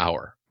have had an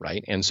hour,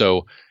 right? And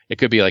so it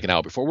could be like an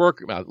hour before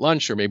work, at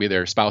lunch, or maybe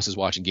their spouse is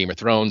watching Game of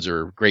Thrones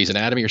or Grey's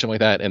Anatomy or something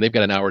like that, and they've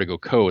got an hour to go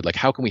code. Like,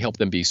 how can we help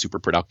them be super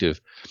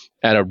productive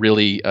at a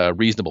really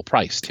reasonable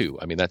price too?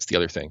 I mean, that's the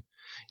other thing.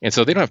 And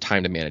so they don't have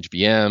time to manage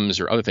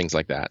VMs or other things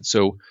like that.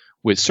 So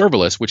with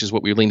serverless, which is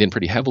what we leaned in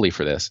pretty heavily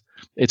for this,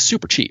 it's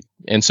super cheap.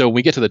 And so when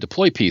we get to the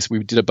deploy piece,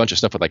 we did a bunch of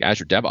stuff with like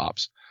Azure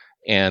DevOps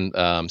and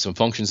some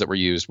functions that were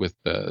used with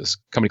this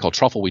company called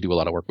Truffle we do a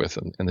lot of work with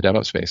in the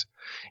DevOps space.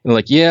 And they're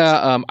like,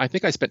 I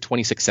think I spent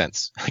 26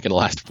 cents like in the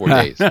last 4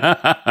 days.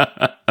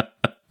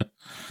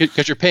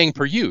 Because you're paying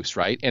per use,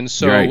 right? And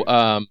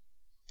so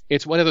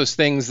it's one of those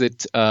things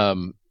that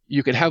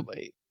you could have.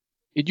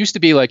 It used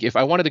to be like if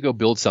I wanted to go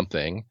build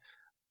something,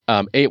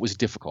 it was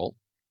difficult.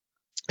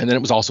 And then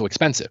it was also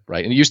expensive,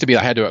 right? And it used to be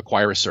I had to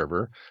acquire a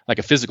server, like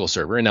a physical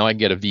server, and now I can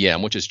get a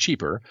VM, which is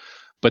cheaper.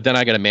 But then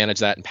I got to manage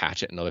that and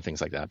patch it and other things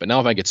like that. But now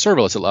if I get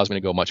serverless, it allows me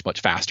to go much,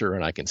 much faster,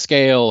 and I can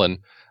scale, and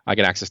I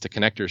get access to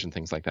connectors and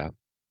things like that.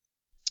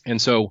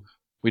 And so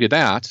we did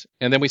that.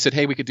 And then we said,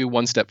 hey, we could do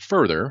one step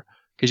further,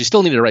 because you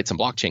still needed to write some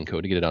blockchain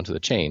code to get it onto the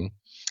chain.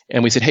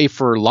 And we said, hey,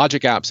 for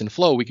logic apps and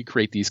Flow, we could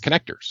create these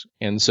connectors.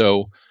 And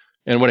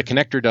what a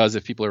connector does,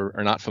 if people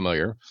are not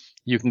familiar,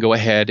 you can go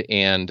ahead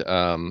and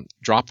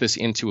drop this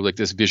into like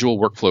this visual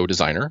workflow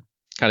designer.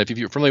 Kind of, if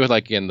you're familiar with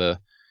like in the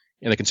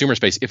consumer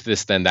space, if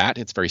this, then that,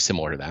 it's very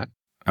similar to that.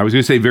 I was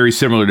going to say very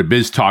similar to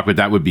BizTalk, but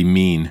that would be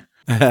mean.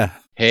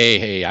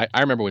 Hey, I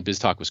remember when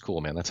BizTalk was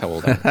cool, man. That's how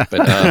old I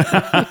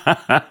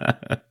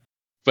am.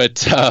 But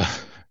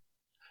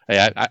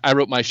hey, I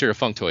wrote my share of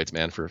Functoids,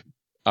 man, for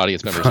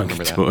audience members who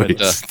remember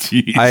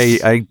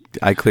that.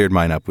 But, I cleared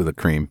mine up with a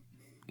cream.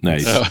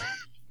 Nice.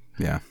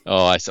 Yeah.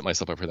 Oh, I set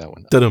myself up for that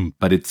one. Ta-dum.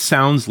 But it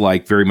sounds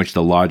like very much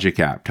the logic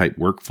app type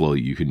workflow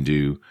you can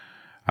do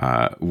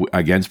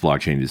against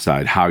blockchain to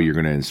decide how you're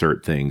going to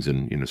insert things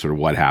and sort of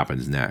what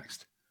happens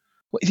next.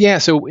 Yeah.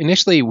 So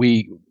initially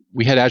we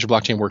had Azure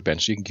Blockchain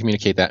Workbench. You can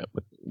communicate that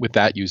with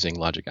that using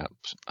logic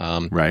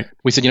apps. Right.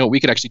 We said, we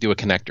could actually do a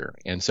connector.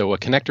 And so a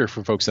connector,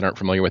 for folks that aren't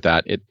familiar with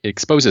that, it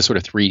exposes sort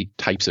of three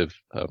types of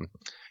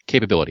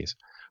capabilities.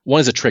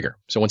 One is a trigger.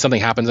 So when something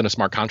happens in a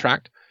smart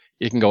contract,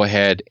 you can go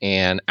ahead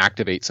and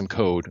activate some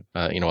code,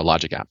 a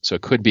logic app. So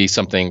it could be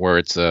something where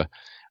it's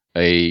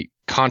a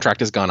contract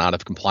has gone out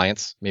of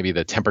compliance. Maybe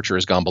the temperature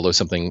has gone below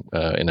something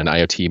in an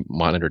IoT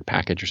monitored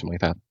package or something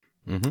like that.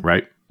 Mm-hmm.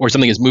 Right. Or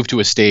something has moved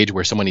to a stage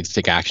where someone needs to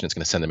take action. It's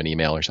going to send them an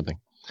email or something.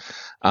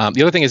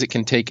 The other thing is it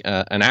can take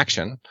an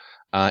action.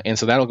 And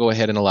so that'll go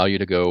ahead and allow you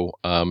to go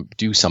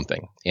do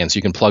something. And so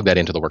you can plug that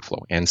into the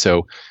workflow. And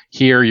so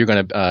here you're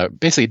going to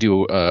basically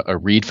do a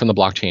read from the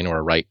blockchain or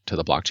a write to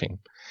the blockchain.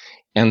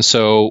 And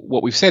so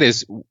what we've said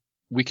is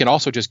we can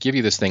also just give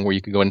you this thing where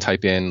you can go and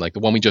type in, like the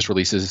one we just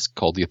released is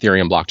called the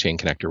Ethereum blockchain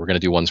connector. We're going to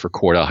do ones for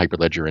Corda,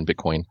 Hyperledger, and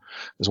Bitcoin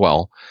as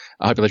well,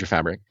 Hyperledger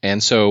Fabric.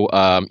 And so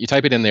you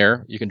type it in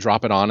there, you can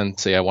drop it on and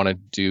say, I want to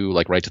do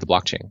like write to the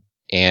blockchain.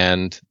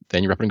 And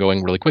then you're up and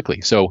going really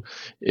quickly. So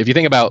if you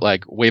think about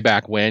like way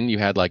back when you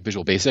had like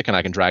Visual Basic and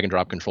I can drag and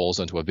drop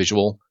controls into a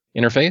visual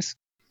interface.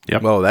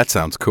 Yep. Oh, that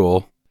sounds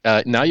cool.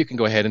 Now you can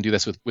go ahead and do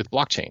this with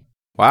blockchain.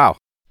 Wow.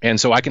 And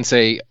so I can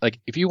say, like,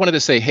 if you wanted to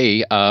say,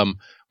 hey,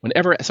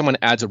 whenever someone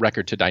adds a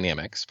record to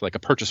Dynamics, like a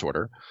purchase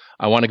order,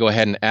 I want to go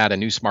ahead and add a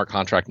new smart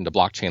contract into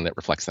blockchain that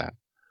reflects that.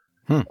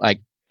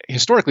 Like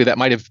historically, that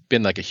might have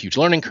been like a huge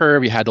learning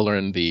curve. You had to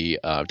learn the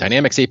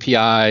Dynamics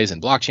APIs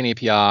and blockchain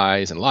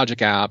APIs and logic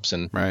apps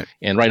and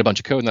write a bunch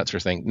of code and that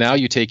sort of thing. Now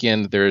you take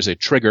in, there's a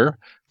trigger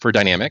for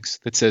Dynamics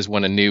that says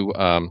when a new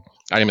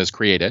item is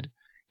created.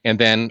 And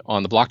then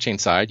on the blockchain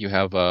side, you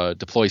have a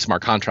deploy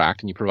smart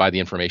contract and you provide the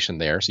information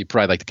there. So you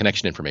provide like the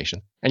connection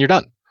information and you're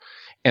done.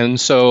 And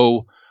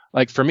so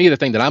like for me, the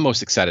thing that I'm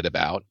most excited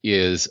about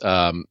is,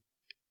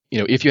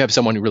 if you have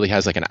someone who really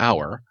has like an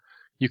hour,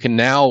 you can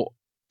now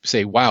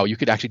say, wow, you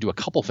could actually do a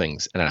couple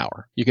things in an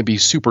hour. You can be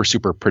super,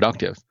 super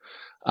productive.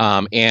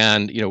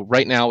 And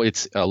right now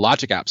it's a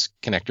logic apps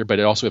connector, but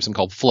it also has something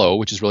called Flow,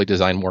 which is really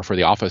designed more for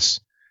the Office.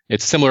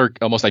 It's similar,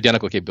 almost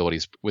identical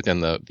capabilities within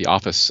the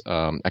Office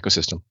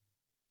ecosystem.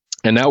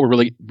 And now we're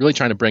really, really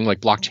trying to bring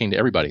like blockchain to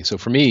everybody. So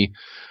for me,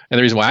 and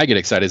the reason why I get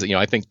excited is that,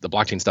 I think the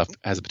blockchain stuff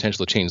has the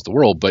potential to change the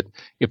world. But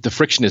if the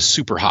friction is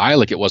super high,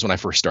 like it was when I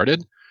first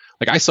started,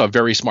 like I saw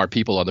very smart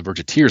people on the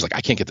verge of tears, like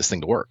I can't get this thing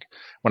to work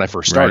when I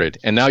first started.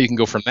 Right. And now you can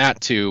go from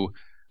that to,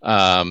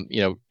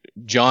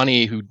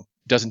 Johnny who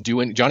doesn't do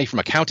any, Johnny from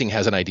accounting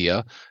has an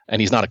idea and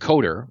he's not a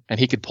coder and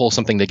he could pull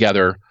something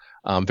together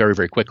very,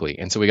 very quickly.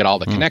 And so we got all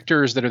the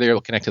connectors that are there,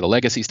 will connect to the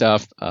legacy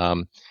stuff.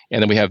 And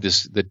then we have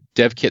the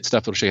dev kit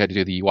stuff that'll show you how to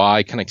do the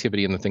UI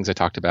connectivity and the things I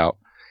talked about.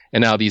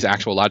 And now these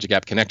actual logic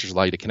app connectors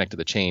allow you to connect to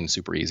the chain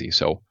super easy.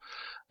 So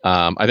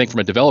I think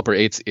from a developer,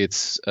 it's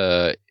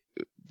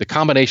the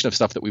combination of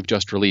stuff that we've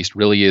just released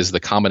really is the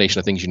combination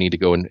of things you need to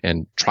go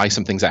and try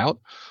some things out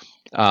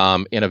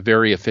in a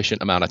very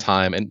efficient amount of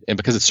time. And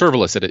because it's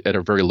serverless at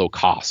a very low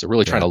cost. So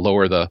really trying to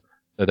lower the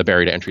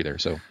barrier to entry there.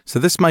 So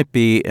this might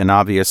be an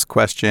obvious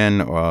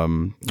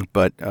question,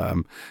 but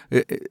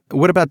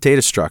what about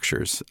data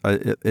structures?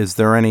 Is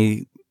there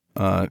any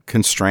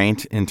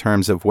constraint in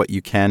terms of what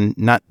you can,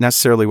 not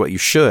necessarily what you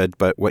should,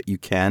 but what you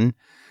can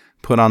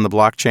put on the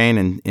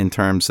blockchain in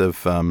terms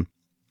of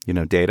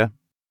data?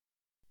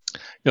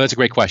 That's a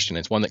great question.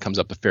 It's one that comes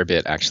up a fair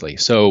bit, actually.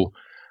 So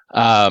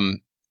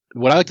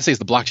what I like to say is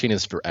the blockchain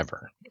is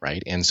forever,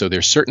 right? And so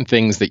there's certain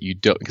things that you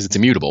don't, because it's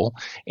immutable.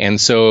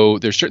 And so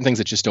there's certain things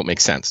that just don't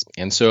make sense.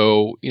 And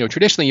so,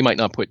 traditionally you might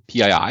not put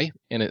PII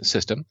in a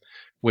system,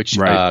 which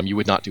you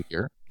would not do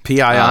here.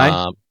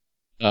 PII?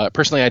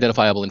 Personally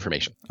identifiable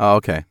information. Oh,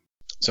 okay.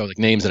 So like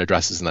names and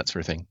addresses and that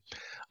sort of thing.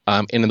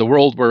 And in the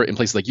world where in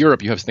places like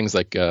Europe, you have things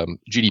like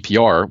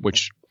GDPR,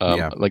 which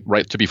like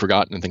right to be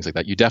forgotten and things like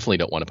that. You definitely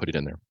don't want to put it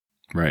in there.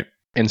 Right.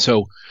 And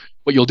so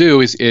what you'll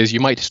do is you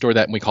might store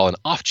that in what we call an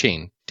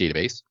off-chain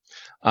database.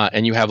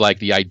 And you have like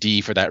the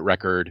ID for that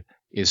record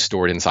is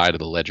stored inside of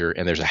the ledger.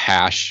 And there's a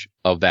hash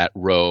of that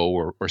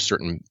row or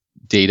certain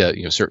data,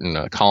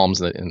 certain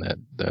columns in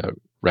the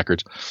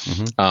records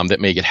that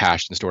may get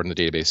hashed and stored in the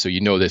database. So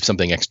you know that if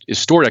something is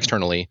stored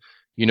externally,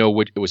 you know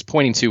what it was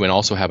pointing to, and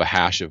also have a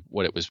hash of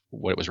what it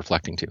was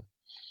reflecting to.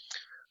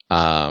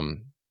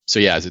 So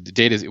yeah, the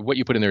data, what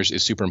you put in there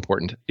is super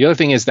important. The other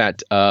thing is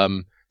that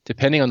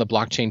depending on the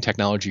blockchain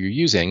technology you're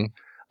using,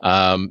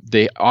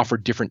 they offer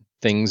different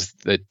things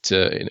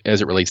that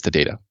as it relates to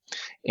data.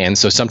 And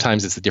so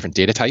sometimes it's the different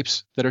data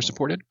types that are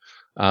supported.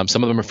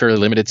 Some of them are fairly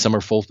limited. Some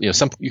are full.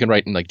 Some you can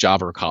write in like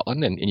Java or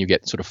Kotlin, and you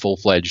get sort of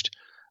full-fledged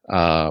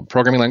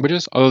programming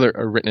languages. Other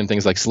are written in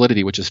things like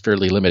Solidity, which is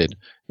fairly limited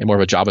and more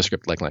of a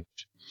JavaScript-like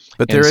language.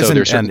 But there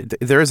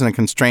isn't a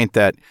constraint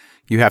that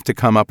you have to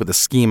come up with a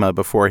schema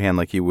beforehand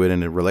like you would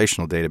in a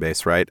relational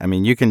database, right? I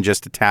mean, you can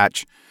just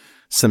attach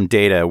some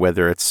data,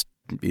 whether it's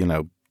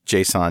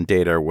JSON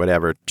data or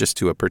whatever, just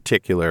to a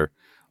particular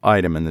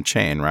item in the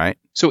chain, right?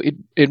 So it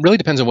really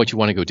depends on what you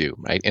want to go do,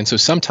 right? And so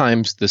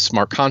sometimes the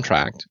smart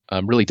contract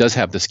really does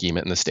have the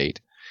schema in the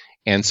state.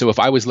 And so if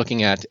I was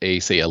looking at a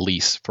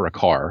lease for a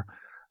car,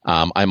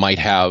 I might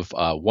have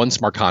one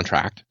smart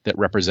contract that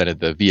represented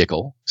the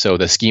vehicle. So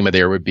the schema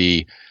there would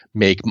be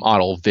make,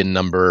 model, VIN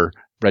number,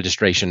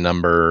 registration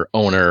number,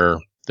 owner,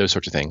 those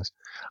sorts of things.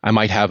 I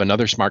might have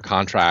another smart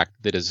contract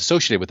that is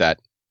associated with that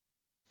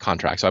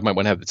contract. So I might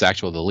want to have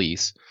the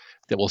lease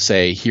that will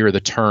say, here are the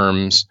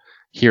terms,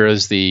 here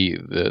is the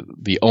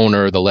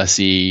owner, the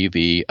lessee,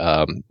 the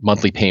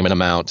monthly payment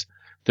amount,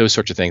 those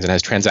sorts of things, and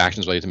has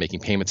transactions related to making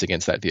payments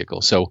against that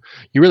vehicle. So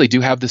you really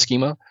do have the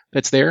schema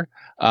that's there.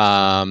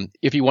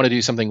 If you want to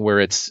do something where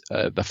it's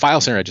the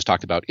file scenario I just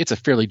talked about, it's a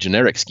fairly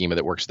generic schema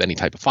that works with any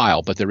type of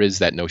file, but there is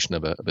that notion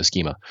of a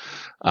schema.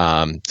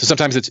 So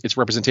sometimes it's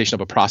representation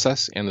of a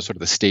process and the sort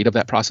of the state of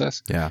that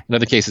process. Yeah. In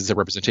other cases, it's a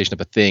representation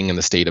of a thing and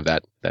the state of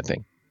that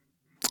thing.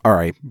 All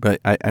right,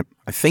 but I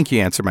think you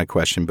answered my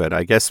question, but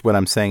I guess what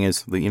I'm saying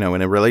is, in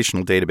a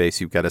relational database,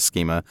 you've got a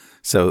schema,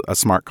 so a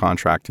smart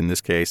contract in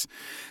this case.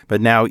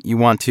 But now you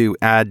want to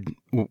add,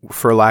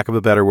 for lack of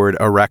a better word,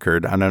 a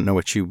record. I don't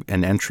know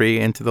an entry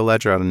into the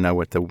ledger. I don't know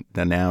what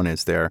the noun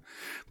is there.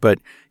 But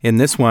in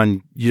this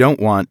one, you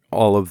don't want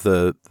all of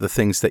the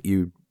things that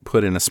you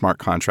put in a smart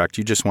contract.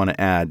 You just want to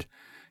add,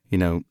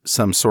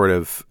 some sort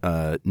of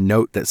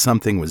note that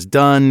something was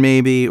done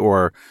maybe,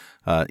 or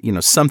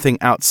something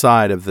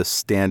outside of the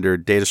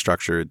standard data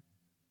structure.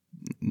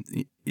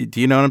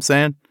 Do you know what I'm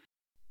saying?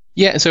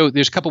 Yeah. So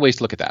there's a couple ways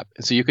to look at that.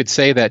 So you could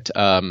say that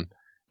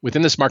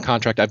within the smart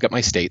contract, I've got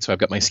my state, so I've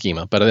got my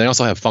schema, but I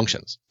also have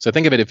functions. So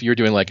think of it if you're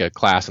doing like a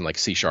class in like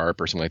C# or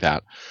something like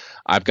that.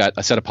 I've got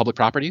a set of public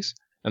properties,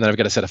 and then I've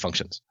got a set of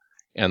functions.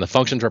 And the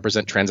functions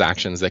represent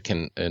transactions that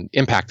can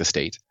impact the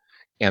state.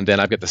 And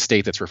then I've got the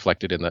state that's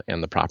reflected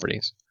in the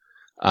properties.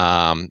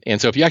 And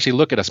so if you actually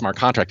look at a smart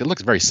contract, it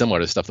looks very similar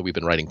to stuff that we've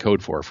been writing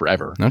code for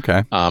forever.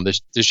 Okay.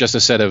 There's just a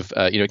set of,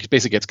 it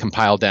basically gets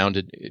compiled down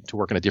to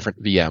work in a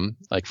different VM.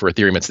 Like for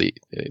Ethereum, it's the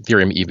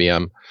Ethereum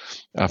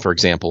EVM, for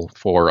example.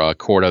 For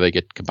Corda, they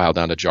get compiled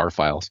down to jar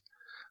files.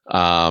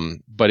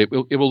 But it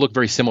will look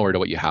very similar to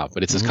what you have,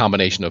 but it's this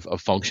combination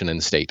of function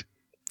and state.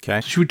 Okay.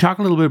 Should we talk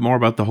a little bit more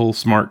about the whole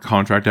smart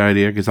contract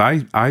idea? Because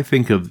I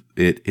think of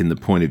it in the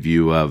point of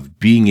view of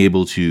being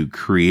able to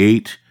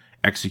create,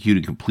 execute,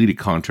 and complete a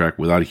contract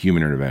without a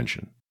human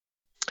intervention.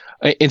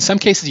 In some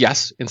cases,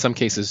 yes. In some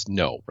cases,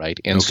 no. Right.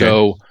 And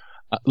so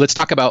let's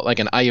talk about like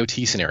an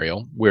IoT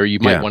scenario where you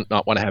might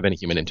not want to have any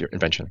human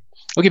intervention.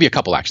 I'll give you a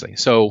couple actually.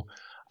 So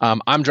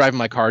I'm driving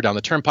my car down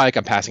the turnpike.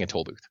 I'm passing a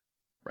toll booth.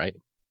 Right.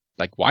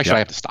 Like, why should I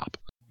have to stop?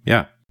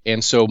 Yeah.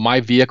 And so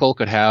my vehicle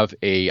could have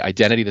a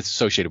identity that's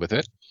associated with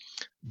it.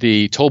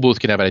 The toll booth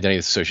can have an identity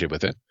that's associated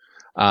with it.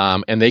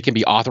 And they can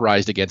be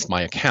authorized against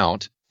my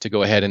account to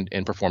go ahead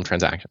and perform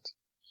transactions.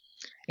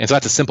 And so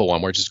that's a simple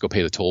one where just go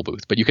pay the toll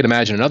booth. But you can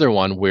imagine another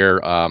one where,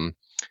 a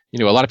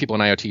lot of people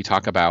in IoT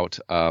talk about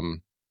a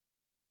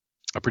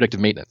predictive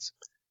maintenance.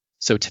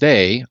 So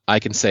today I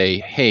can say,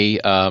 hey,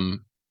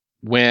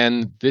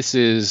 when this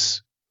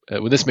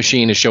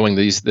machine is showing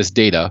this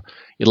data,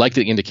 it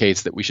likely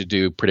indicates that we should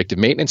do predictive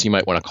maintenance. You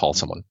might want to call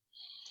someone.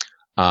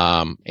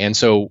 And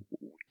so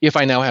if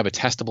I now have a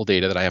testable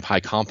data that I have high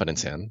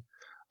confidence in,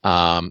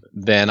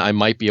 then I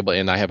might be able,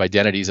 and I have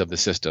identities of the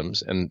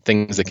systems and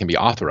things that can be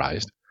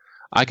authorized.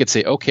 I could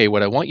say, okay,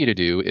 what I want you to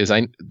do is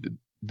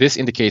this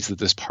indicates that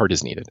this part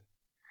is needed.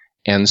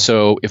 And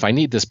so if I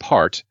need this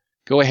part,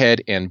 go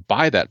ahead and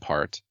buy that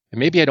part. And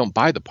maybe I don't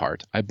buy the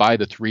part. I buy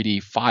the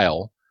 3D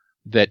file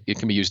that it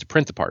can be used to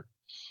print the part.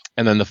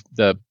 And then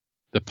the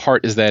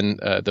part is then,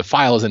 the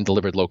file is then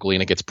delivered locally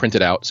and it gets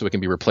printed out so it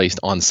can be replaced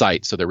on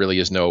site. So there really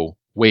is no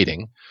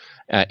waiting.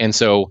 And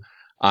so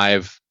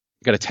I've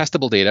got a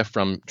testable data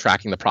from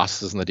tracking the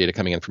processes and the data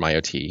coming in from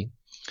IoT.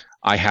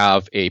 I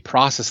have a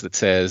process that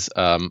says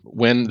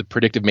when the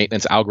predictive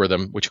maintenance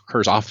algorithm, which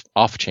occurs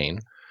off chain,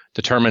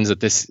 determines that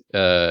this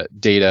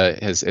data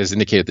has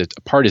indicated that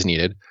a part is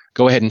needed,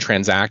 go ahead and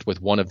transact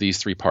with one of these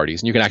three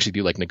parties. And you can actually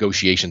do like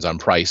negotiations on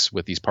price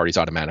with these parties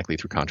automatically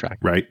through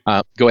contract. Right.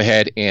 Go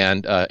ahead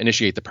and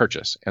initiate the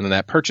purchase. And then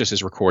that purchase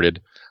is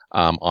recorded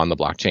on the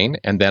blockchain.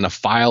 And then a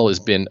file has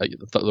been,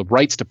 the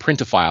rights to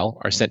print a file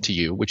are sent to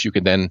you, which you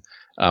can then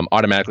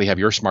automatically have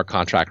your smart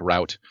contract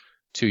route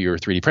to your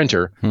 3D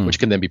printer, which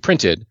can then be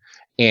printed.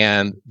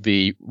 And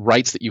the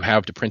rights that you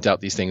have to print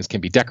out these things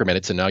can be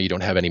decremented. So now you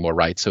don't have any more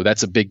rights. So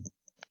that's a big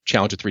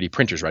challenge with 3D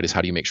printers, right? Is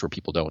how do you make sure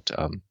people don't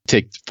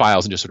take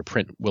files and just sort of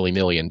print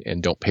willy-nilly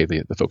and don't pay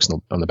the folks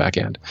on the back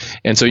end.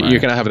 And so you're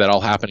going to have that all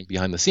happening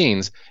behind the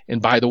scenes.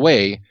 And by the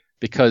way,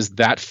 because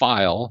that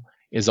file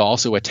is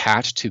also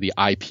attached to the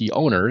IP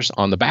owners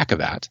on the back of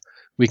that,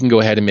 we can go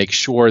ahead and make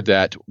sure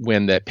that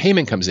when that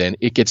payment comes in,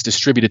 it gets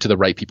distributed to the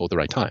right people at the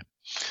right time.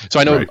 So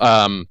I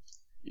know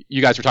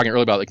you guys were talking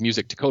earlier about like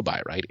music to code by,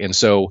 right? And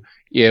so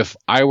if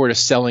I were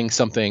selling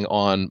something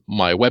on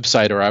my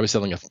website, or I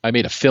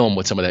made a film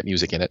with some of that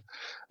music in it,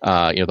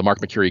 the Marc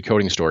Mercuri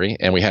coding story,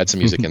 and we had some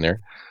music in there.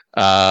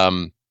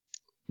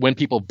 When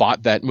people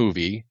bought that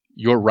movie,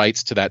 your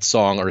rights to that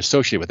song are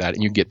associated with that,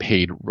 and you get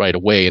paid right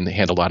away and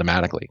handled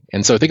automatically.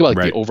 And so think about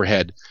the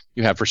overhead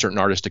you have for certain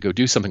artists to go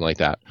do something like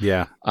that.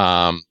 Yeah.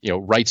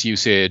 Rights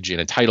usage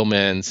and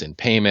entitlements and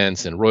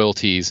payments and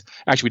royalties.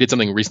 Actually, we did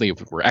something recently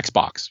for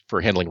Xbox for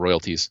handling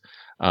royalties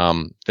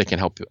that can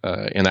help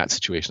in that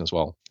situation as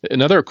well.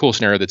 Another cool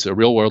scenario that's a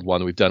real world one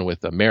that we've done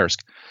with Maersk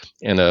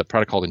and a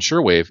product called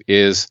InsureWave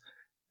is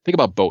think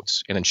about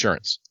boats and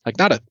insurance. Like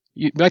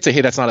you might say,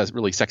 hey, that's not a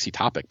really sexy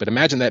topic, but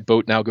imagine that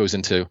boat now goes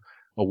into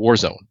a war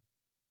zone,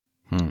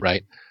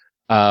 right?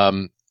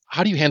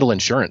 How do you handle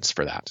insurance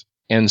for that?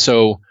 And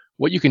so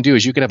what you can do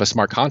is you can have a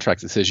smart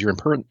contract that says your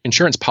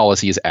insurance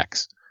policy is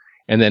X.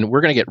 And then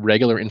we're going to get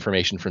regular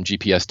information from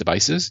GPS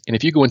devices. And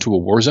if you go into a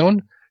war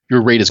zone,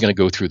 your rate is going to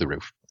go through the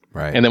roof.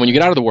 Right. And then when you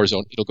get out of the war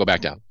zone, it'll go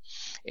back down.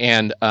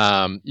 And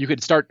you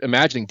could start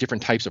imagining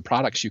different types of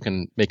products you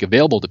can make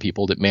available to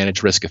people that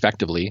manage risk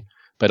effectively,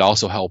 but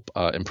also help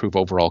improve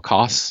overall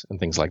costs and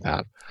things like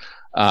that.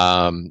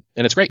 And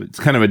it's great. It's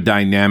kind of a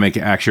dynamic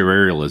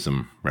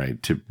actuarialism,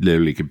 right? To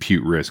literally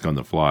compute risk on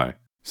the fly.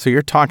 So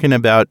you're talking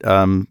about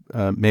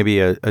maybe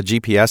a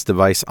GPS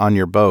device on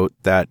your boat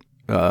that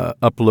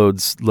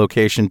uploads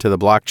location to the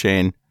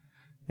blockchain,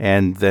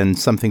 and then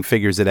something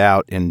figures it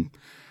out, and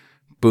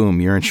boom,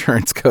 your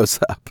insurance goes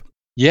up.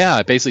 Yeah,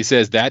 it basically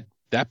says that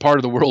part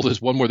of the world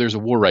is one where there's a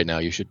war right now.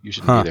 You should be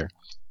there.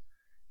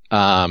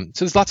 So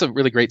there's lots of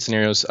really great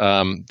scenarios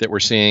that we're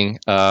seeing.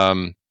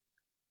 There's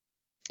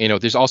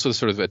also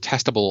sort of a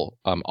testable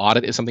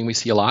audit is something we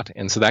see a lot.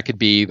 And so that could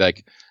be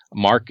like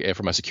Mark,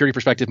 from a security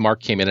perspective,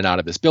 Mark came in and out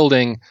of this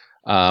building.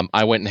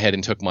 I went ahead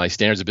and took my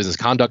standards of business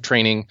conduct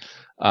training.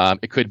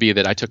 It could be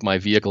that I took my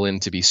vehicle in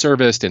to be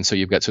serviced. And so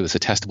you've got sort of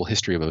this attestable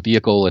history of a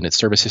vehicle and its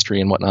service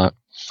history and whatnot.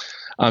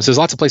 So there's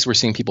lots of places we're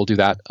seeing people do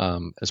that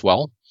as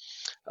well.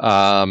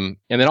 And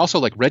then also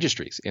like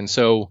registries. And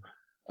so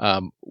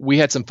we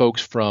had some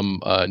folks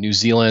from New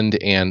Zealand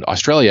and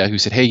Australia who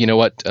said, hey, you know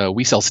what?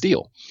 We sell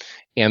steel.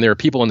 And there are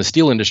people in the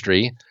steel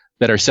industry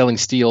that are selling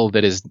steel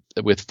that is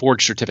with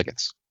forged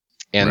certificates.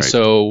 And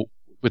so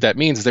what that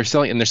means is they're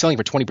selling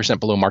for 20%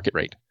 below market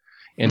rate.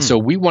 And so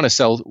we want to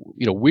sell,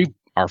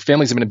 our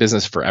families have been in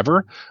business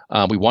forever.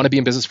 We want to be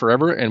in business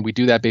forever. And we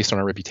do that based on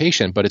our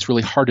reputation, but it's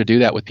really hard to do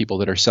that with people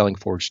that are selling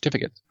forged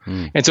certificates.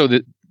 And so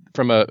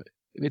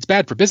it's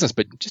bad for business,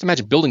 but just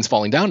imagine buildings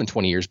falling down in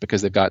 20 years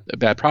because they've got a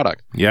bad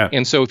product. Yeah.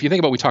 And so if you think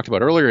about what we talked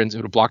about earlier in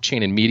sort of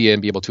blockchain and media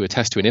and be able to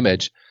attest to an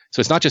image, so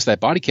it's not just that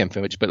body cam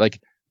image, but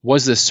like,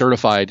 was this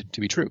certified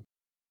to be true?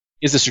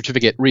 Is the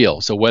certificate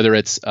real? So whether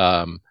it's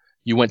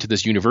you went to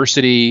this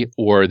university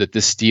or that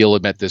this steel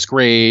had met this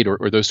grade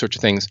or those sorts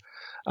of things,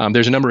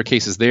 there's a number of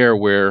cases there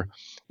where,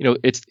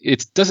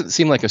 it doesn't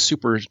seem like a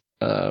super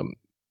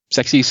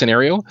sexy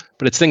scenario,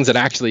 but it's things that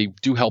actually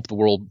do help the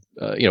world.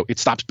 It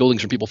stops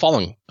buildings from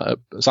falling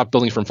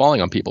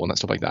on people and that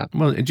stuff like that.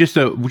 Well, just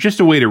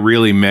a way to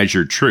really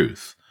measure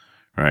truth,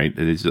 right?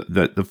 It is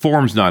the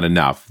form's not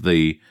enough.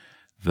 The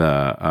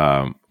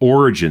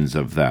origins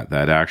of that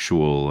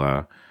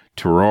actual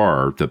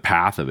terroir, the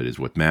path of it is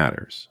what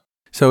matters.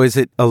 So is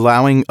it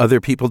allowing other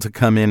people to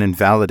come in and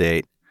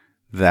validate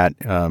that,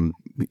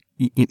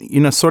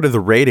 sort of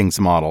the ratings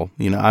model?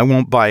 I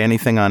won't buy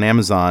anything on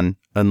Amazon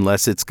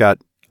unless it's got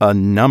a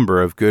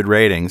number of good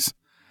ratings.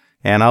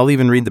 And I'll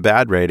even read the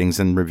bad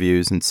ratings and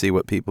reviews and see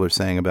what people are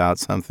saying about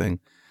something.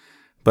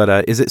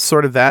 But is it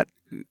sort of that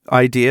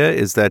idea?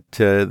 Is that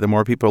the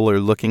more people are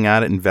looking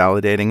at it and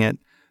validating it,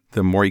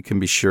 the more you can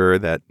be sure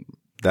that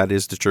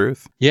is the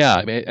truth? Yeah,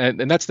 I mean,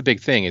 and that's the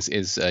big thing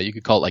is you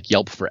could call it like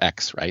Yelp for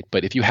X, right?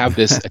 But if you have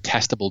this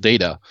attestable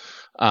data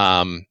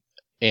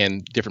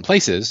in different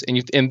places, and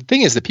the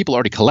thing is that people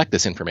already collect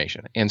this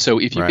information, and so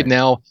if you could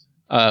now,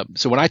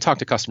 so when I talk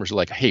to customers, they're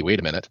like, hey, wait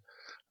a minute.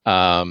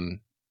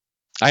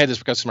 I had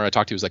this customer I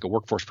talked to who was like a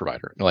workforce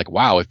provider. And they're like,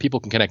 wow, if people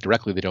can connect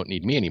directly, they don't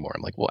need me anymore.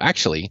 I'm like, well,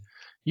 actually,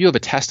 you have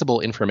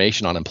attestable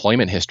information on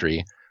employment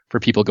history for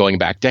people going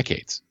back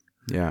decades.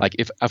 Yeah. Like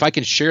if I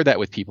can share that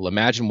with people,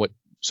 imagine what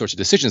sorts of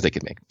decisions they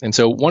could make. And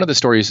so one of the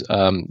stories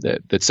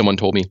that someone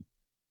told me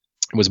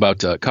was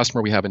about a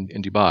customer we have in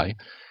Dubai,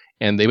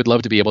 and they would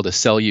love to be able to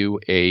sell you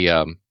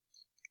a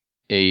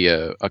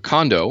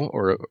condo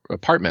or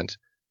apartment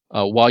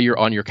while you're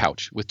on your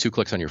couch with 2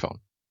 clicks on your phone.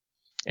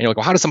 And you're like,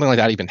 well, how does something like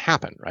that even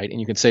happen, right? And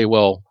you can say,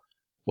 well,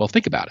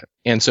 think about it.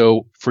 And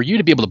so for you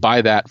to be able to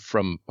buy that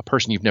from a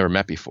person you've never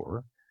met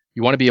before,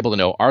 you want to be able to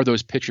know, are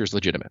those pictures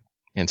legitimate?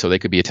 And so they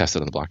could be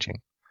attested on the blockchain.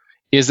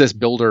 Is this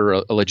builder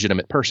a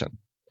legitimate person?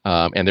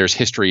 And there's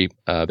history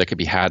that could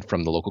be had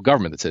from the local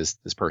government that says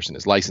this person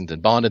is licensed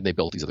and bonded, and they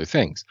built these other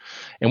things.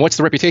 And what's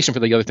the reputation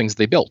for the other things that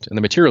they built and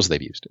the materials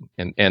they've used?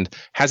 And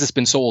has this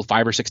been sold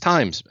 5 or 6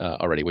 times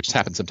already, which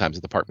happens sometimes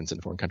with apartments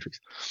in foreign countries?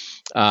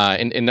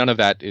 And none of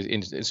that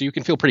is, so you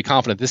can feel pretty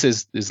confident this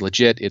is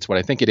legit, it's what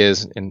I think it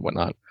is, and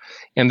whatnot.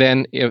 And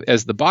then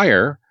as the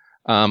buyer,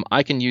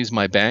 I can use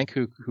my bank,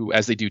 who,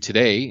 as they do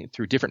today,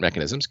 through different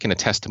mechanisms, can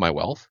attest to my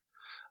wealth.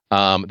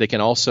 They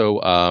can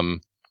also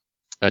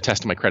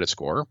attest to my credit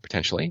score,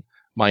 potentially.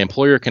 My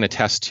employer can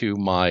attest to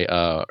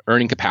my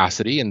earning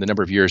capacity and the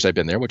number of years I've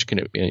been there, which can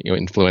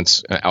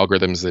influence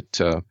algorithms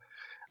that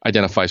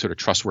identify sort of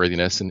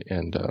trustworthiness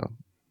and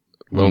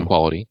loan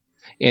quality.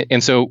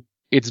 And so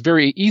it's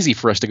very easy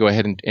for us to go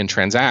ahead and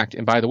transact.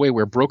 And by the way,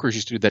 where brokers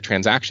used to do that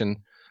transaction,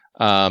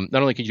 not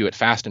only can you do it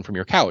fast and from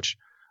your couch,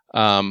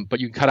 but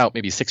you can cut out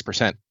maybe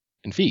 6%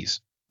 in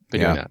fees by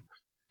doing that.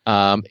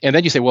 And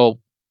then you say,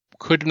 well,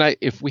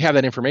 if we have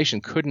that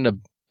information, couldn't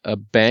a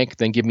bank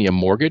then give me a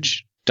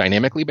mortgage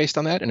dynamically based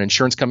on that? An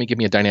insurance company give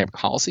me a dynamic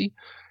policy?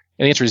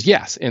 And the answer is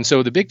yes. And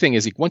so the big thing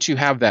is, once you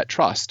have that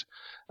trust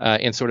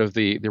and sort of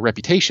the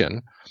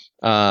reputation,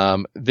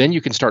 then you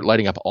can start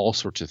lighting up all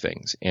sorts of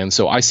things. And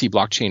so I see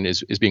blockchain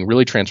as being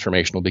really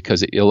transformational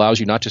because it allows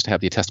you not just to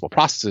have the attestable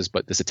processes,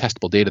 but this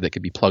attestable data that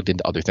can be plugged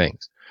into other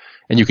things.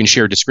 And you can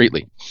share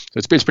discreetly. So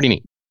it's pretty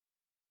neat.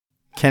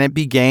 Can it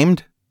be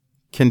gamed?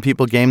 Can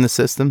people game the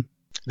system?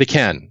 They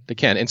can.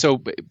 And so,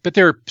 but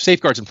there are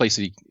safeguards in place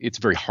that it's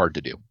very hard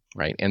to do,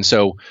 right? And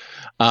so,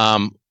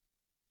 and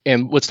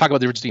let's talk about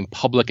the difference between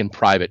public and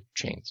private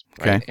chains,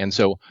 right? Okay. And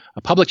so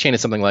a public chain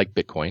is something like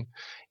Bitcoin.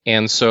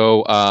 And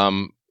so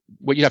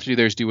what you have to do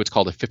there is do what's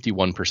called a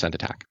 51%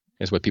 attack,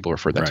 is what people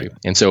refer that to.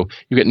 And so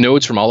you get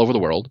nodes from all over the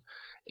world,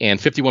 and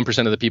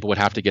 51% of the people would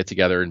have to get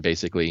together and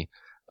basically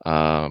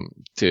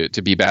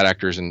to be bad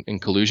actors in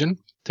collusion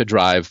to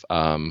drive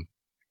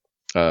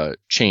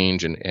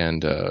change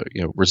and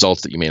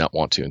results that you may not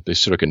want to. They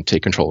sort of can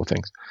take control of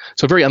things.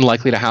 So very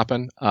unlikely to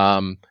happen.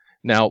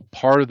 Now,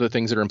 part of the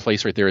things that are in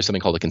place right there is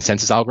something called a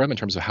consensus algorithm in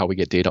terms of how we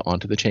get data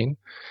onto the chain.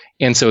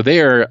 And so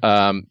there,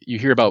 you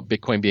hear about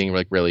Bitcoin being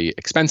like really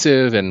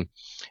expensive, and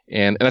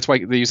that's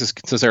why they use this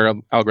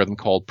consensus algorithm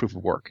called proof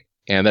of work.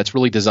 And that's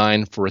really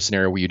designed for a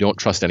scenario where you don't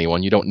trust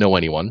anyone, you don't know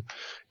anyone.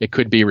 It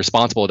could be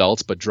responsible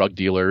adults, but drug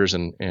dealers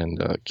and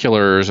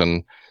killers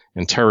and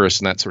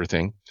terrorists and that sort of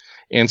thing.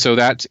 And so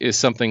that is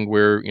something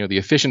where the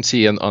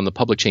efficiency on the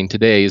public chain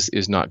today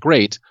is not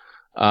great,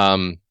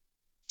 and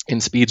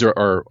speeds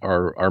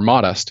are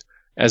modest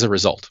as a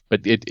result.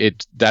 But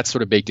that's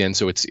sort of baked in,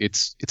 so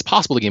it's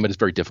possible to game, but it's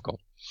very difficult.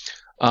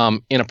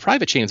 In a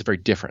private chain, it's very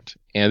different,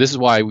 and this is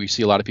why we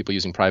see a lot of people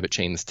using private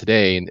chains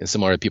today, and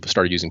similar to people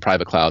started using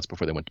private clouds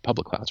before they went to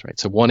public clouds, right?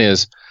 So one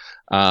is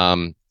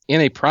in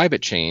a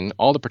private chain,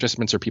 all the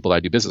participants are people I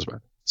do business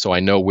with. So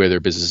I know where their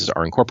businesses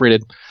are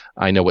incorporated.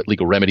 I know what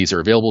legal remedies are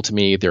available to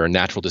me. There are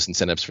natural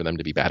disincentives for them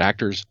to be bad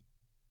actors.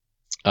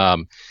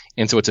 And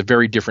so it's a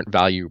very different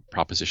value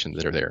proposition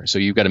that are there. So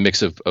you've got a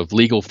mix of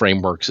legal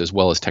frameworks as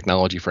well as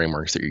technology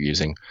frameworks that you're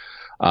using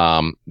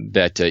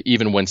that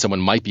even when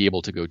someone might be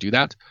able to go do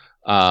that,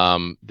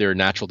 there are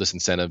natural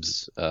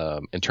disincentives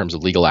in terms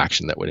of legal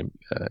action that would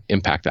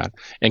impact that.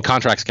 And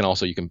contracts can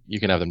also, you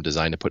can have them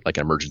designed to put like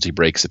emergency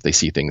brakes if they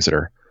see things that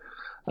are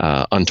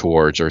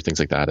untowards or things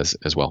like that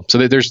as well.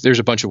 So there's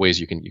a bunch of ways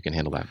you can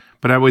handle that.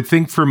 But I would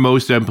think for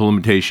most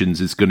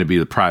implementations, it's going to be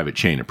the private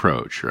chain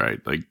approach, right?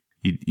 Like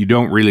you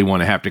don't really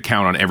want to have to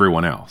count on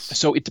everyone else.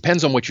 So it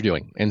depends on what you're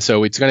doing. And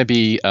so it's going to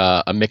be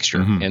a mixture.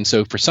 Mm-hmm. And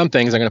so for some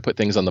things, I'm going to put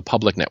things on the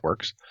public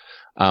networks.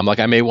 Like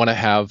I may want to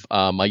have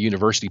my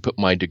university put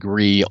my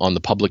degree on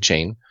the public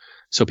chain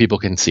so people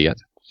can see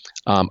it.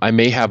 I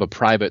may have a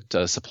private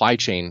supply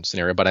chain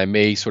scenario, but I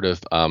may sort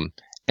of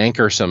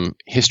anchor some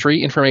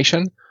history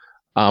information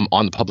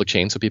on the public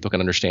chain so people can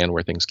understand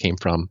where things came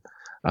from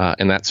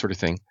and that sort of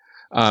thing.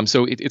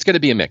 So it's going to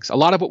be a mix. A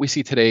lot of what we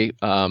see today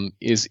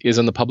is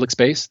in the public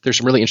space. There's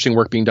some really interesting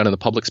work being done in the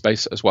public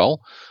space as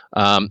well.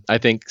 I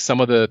think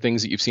some of the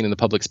things that you've seen in the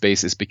public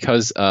space is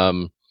because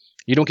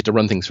you don't get to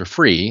run things for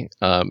free.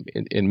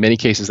 In many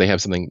cases, they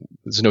have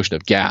there's a notion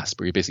of gas,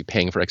 where you're basically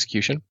paying for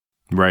execution.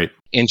 Right.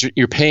 And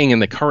you're paying in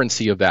the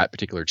currency of that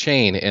particular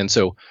chain. And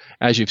so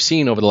as you've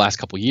seen over the last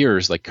couple of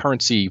years, like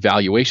currency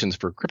valuations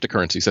for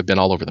cryptocurrencies have been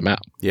all over the map.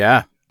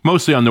 Yeah.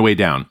 Mostly on the way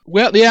down.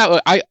 Well, yeah,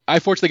 I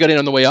fortunately got in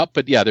on the way up,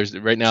 but yeah,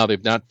 right now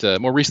they've not,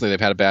 more recently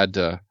they've had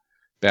a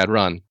bad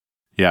run.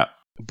 Yeah.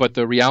 But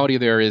the reality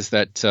there is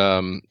that,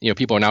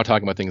 people are now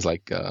talking about things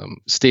like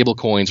stable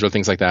coins or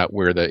things like that,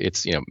 where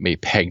it's may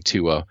peg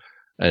to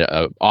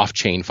a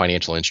off-chain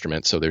financial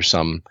instrument. So there's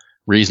some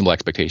reasonable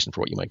expectation for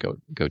what you might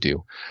go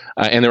do.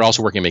 And they're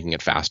also working on making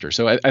it faster.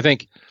 So I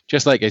think,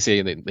 just like I say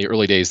in the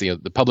early days, the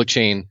public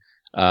chain,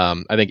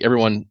 I think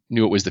everyone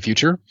knew it was the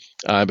future,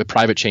 but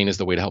private chain is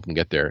the way to help them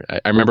get there.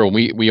 I remember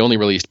when we only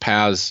released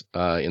PaaS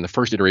in the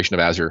first iteration of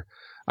Azure,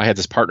 I had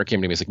this partner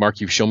came to me and said, Mark,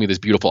 you've shown me this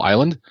beautiful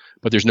island,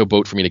 but there's no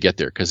boat for me to get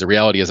there, because the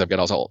reality is I've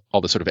got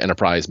all the sort of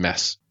enterprise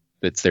mess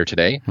that's there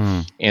today.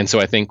 And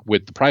so I think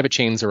what the private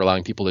chains are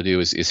allowing people to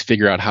do is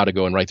figure out how to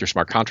go and write their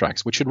smart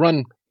contracts, which should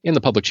run in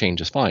the public chain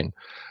just fine.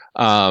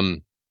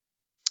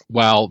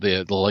 While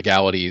the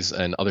legalities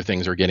and other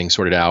things are getting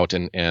sorted out,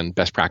 and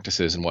best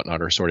practices and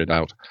whatnot are sorted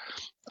out.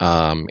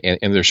 And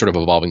they're sort of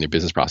evolving their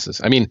business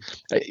process. I mean,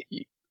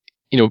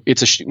 when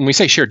we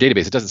say shared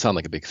database, it doesn't sound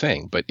like a big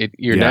thing, but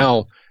you're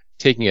now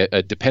taking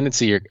a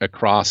dependency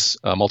across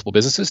multiple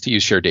businesses to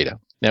use shared data.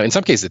 Now, in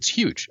some cases, it's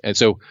huge. And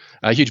so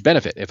a huge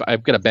benefit. If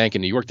I've got a bank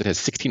in New York that has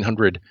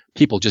 1,600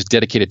 people just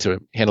dedicated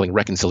to handling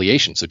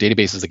reconciliation, so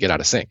databases that get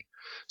out of sync.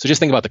 So just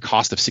think about the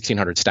cost of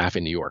 1,600 staff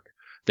in New York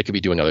that could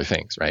be doing other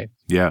things, right?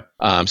 Yeah.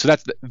 So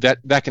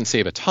that can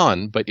save a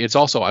ton, but it's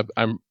also,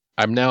 I'm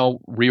now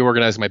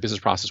reorganizing my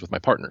business process with my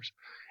partners.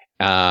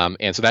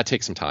 And so that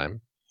takes some time.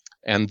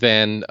 And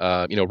then,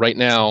 right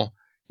now,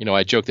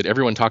 I joke that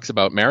everyone talks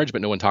about marriage,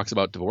 but no one talks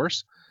about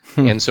divorce.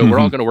 And so we're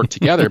all going to work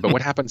together. But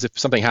what happens if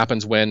something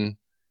happens when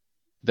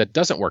that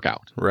doesn't work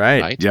out?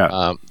 Right.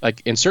 Yeah.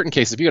 Like in certain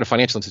cases, if you got a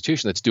financial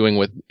institution that's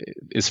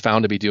is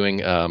found to be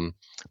doing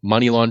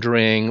money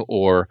laundering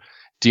or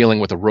dealing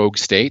with a rogue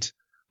state,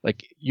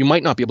 like you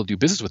might not be able to do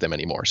business with them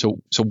anymore.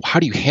 So how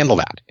do you handle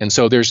that? And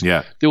so there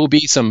will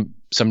be some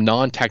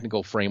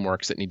non-technical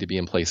frameworks that need to be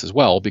in place as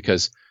well,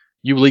 because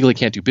you legally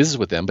can't do business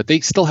with them, but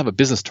they still have a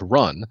business to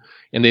run,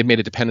 and they've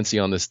made a dependency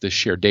on this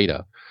shared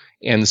data.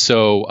 And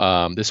so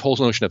this whole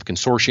notion of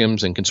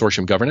consortiums and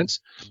consortium governance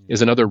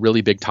is another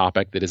really big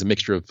topic that is a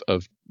mixture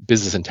of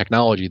business and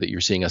technology that you're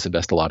seeing us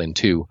invest a lot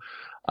into,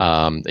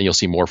 and you'll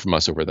see more from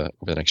us over the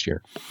next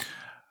year.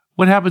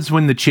 What happens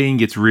when the chain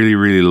gets really,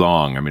 really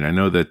long? I mean, I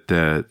know that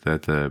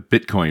the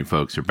Bitcoin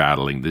folks are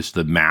battling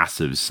the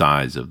massive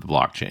size of the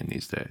blockchain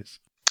these days.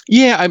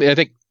 Yeah, I mean, I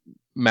think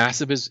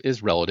massive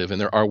is relative, and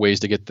there are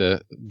ways to get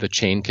the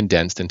chain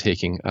condensed and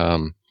taking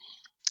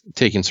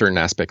certain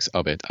aspects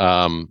of it.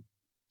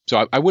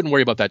 So I wouldn't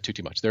worry about that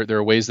too much. There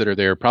are ways that are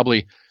there,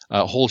 probably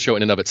a whole show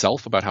in and of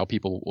itself about how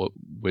people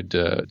would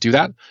do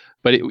that.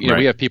 But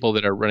we have people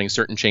that are running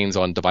certain chains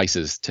on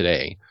devices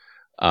today.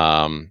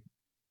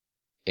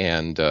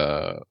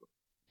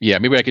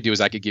 Maybe what I could do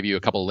is I could give you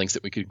a couple of links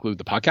that we could include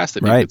the podcast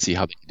that maybe you could see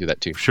how they can do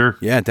that too. Sure.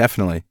 Yeah,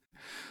 definitely.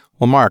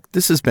 Well, Mark,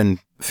 this has been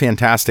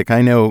fantastic.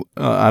 I know,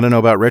 I don't know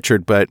about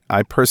Richard, but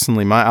I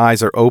personally, my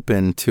eyes are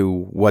open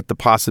to what the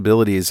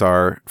possibilities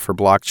are for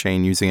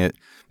blockchain using it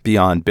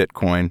beyond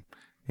Bitcoin.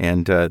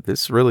 And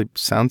this really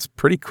sounds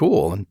pretty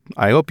cool. And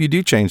I hope you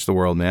do change the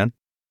world, man.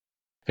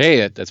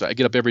 Hey, that's why I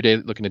get up every day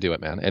looking to do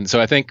it, man. And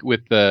so I think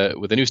with the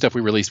new stuff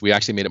we released, we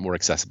actually made it more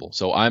accessible.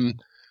 So I'm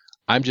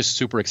just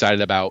super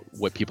excited about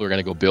what people are going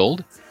to go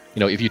build.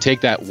 If you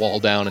take that wall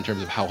down in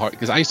terms of how hard,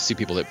 because I used to see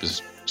people that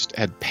just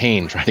had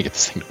pain trying to get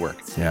this thing to work.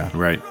 Yeah,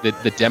 right.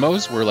 The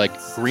demos were like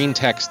green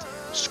text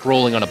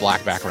scrolling on a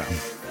black background.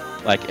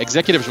 Like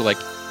executives were like,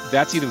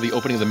 that's either the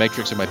opening of the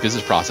matrix or my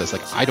business process.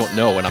 Like, I don't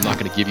know, and I'm not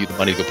going to give you the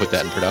money to go put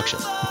that in production.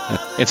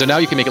 And so now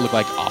you can make it look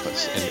like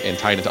Office and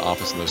tie it into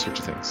Office and those sorts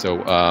of things. So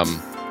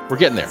we're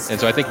getting there. And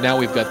so I think now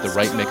we've got the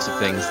right mix of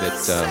things that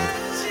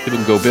people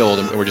can go build,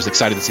 and we're just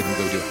excited to see them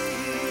go do it.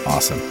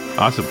 Awesome.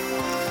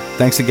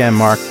 Thanks again,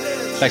 Mark.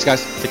 Thanks,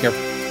 guys. Take care.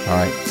 All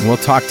right. And we'll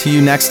talk to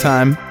you next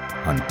time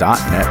on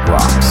 .NET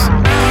Rocks.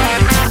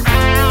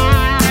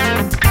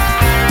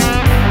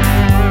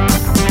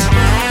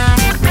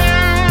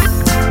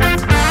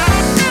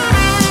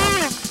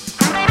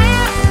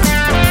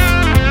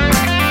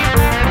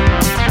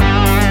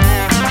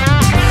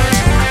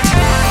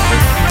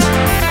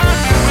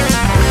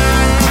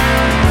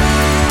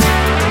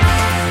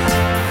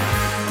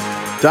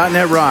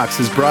 .NET Rocks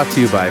is brought to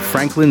you by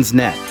Franklin's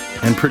Net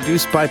and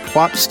produced by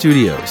Pwop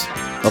Studios,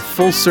 a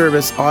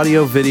full-service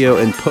audio, video,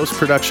 and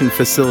post-production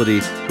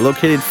facility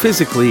located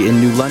physically in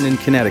New London,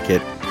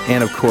 Connecticut,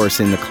 and, of course,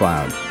 in the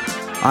cloud.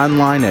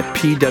 Online at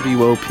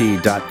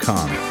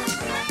pwop.com.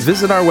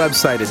 Visit our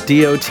website at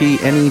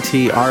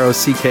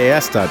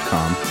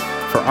dotnetrocks.com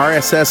for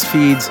RSS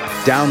feeds,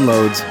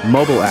 downloads,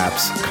 mobile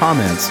apps,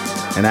 comments,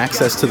 and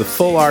access to the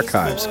full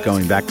archives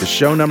going back to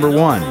show number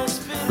 1,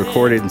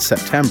 recorded in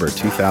September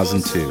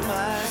 2002.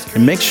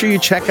 And make sure you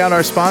check out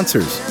our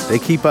sponsors. They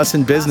keep us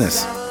in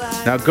business.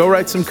 Now go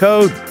write some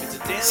code.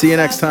 See you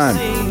next time.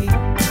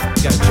 Got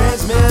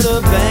transmitter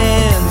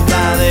banned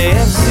by the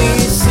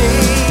FCC.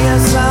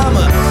 Yes, I'm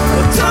a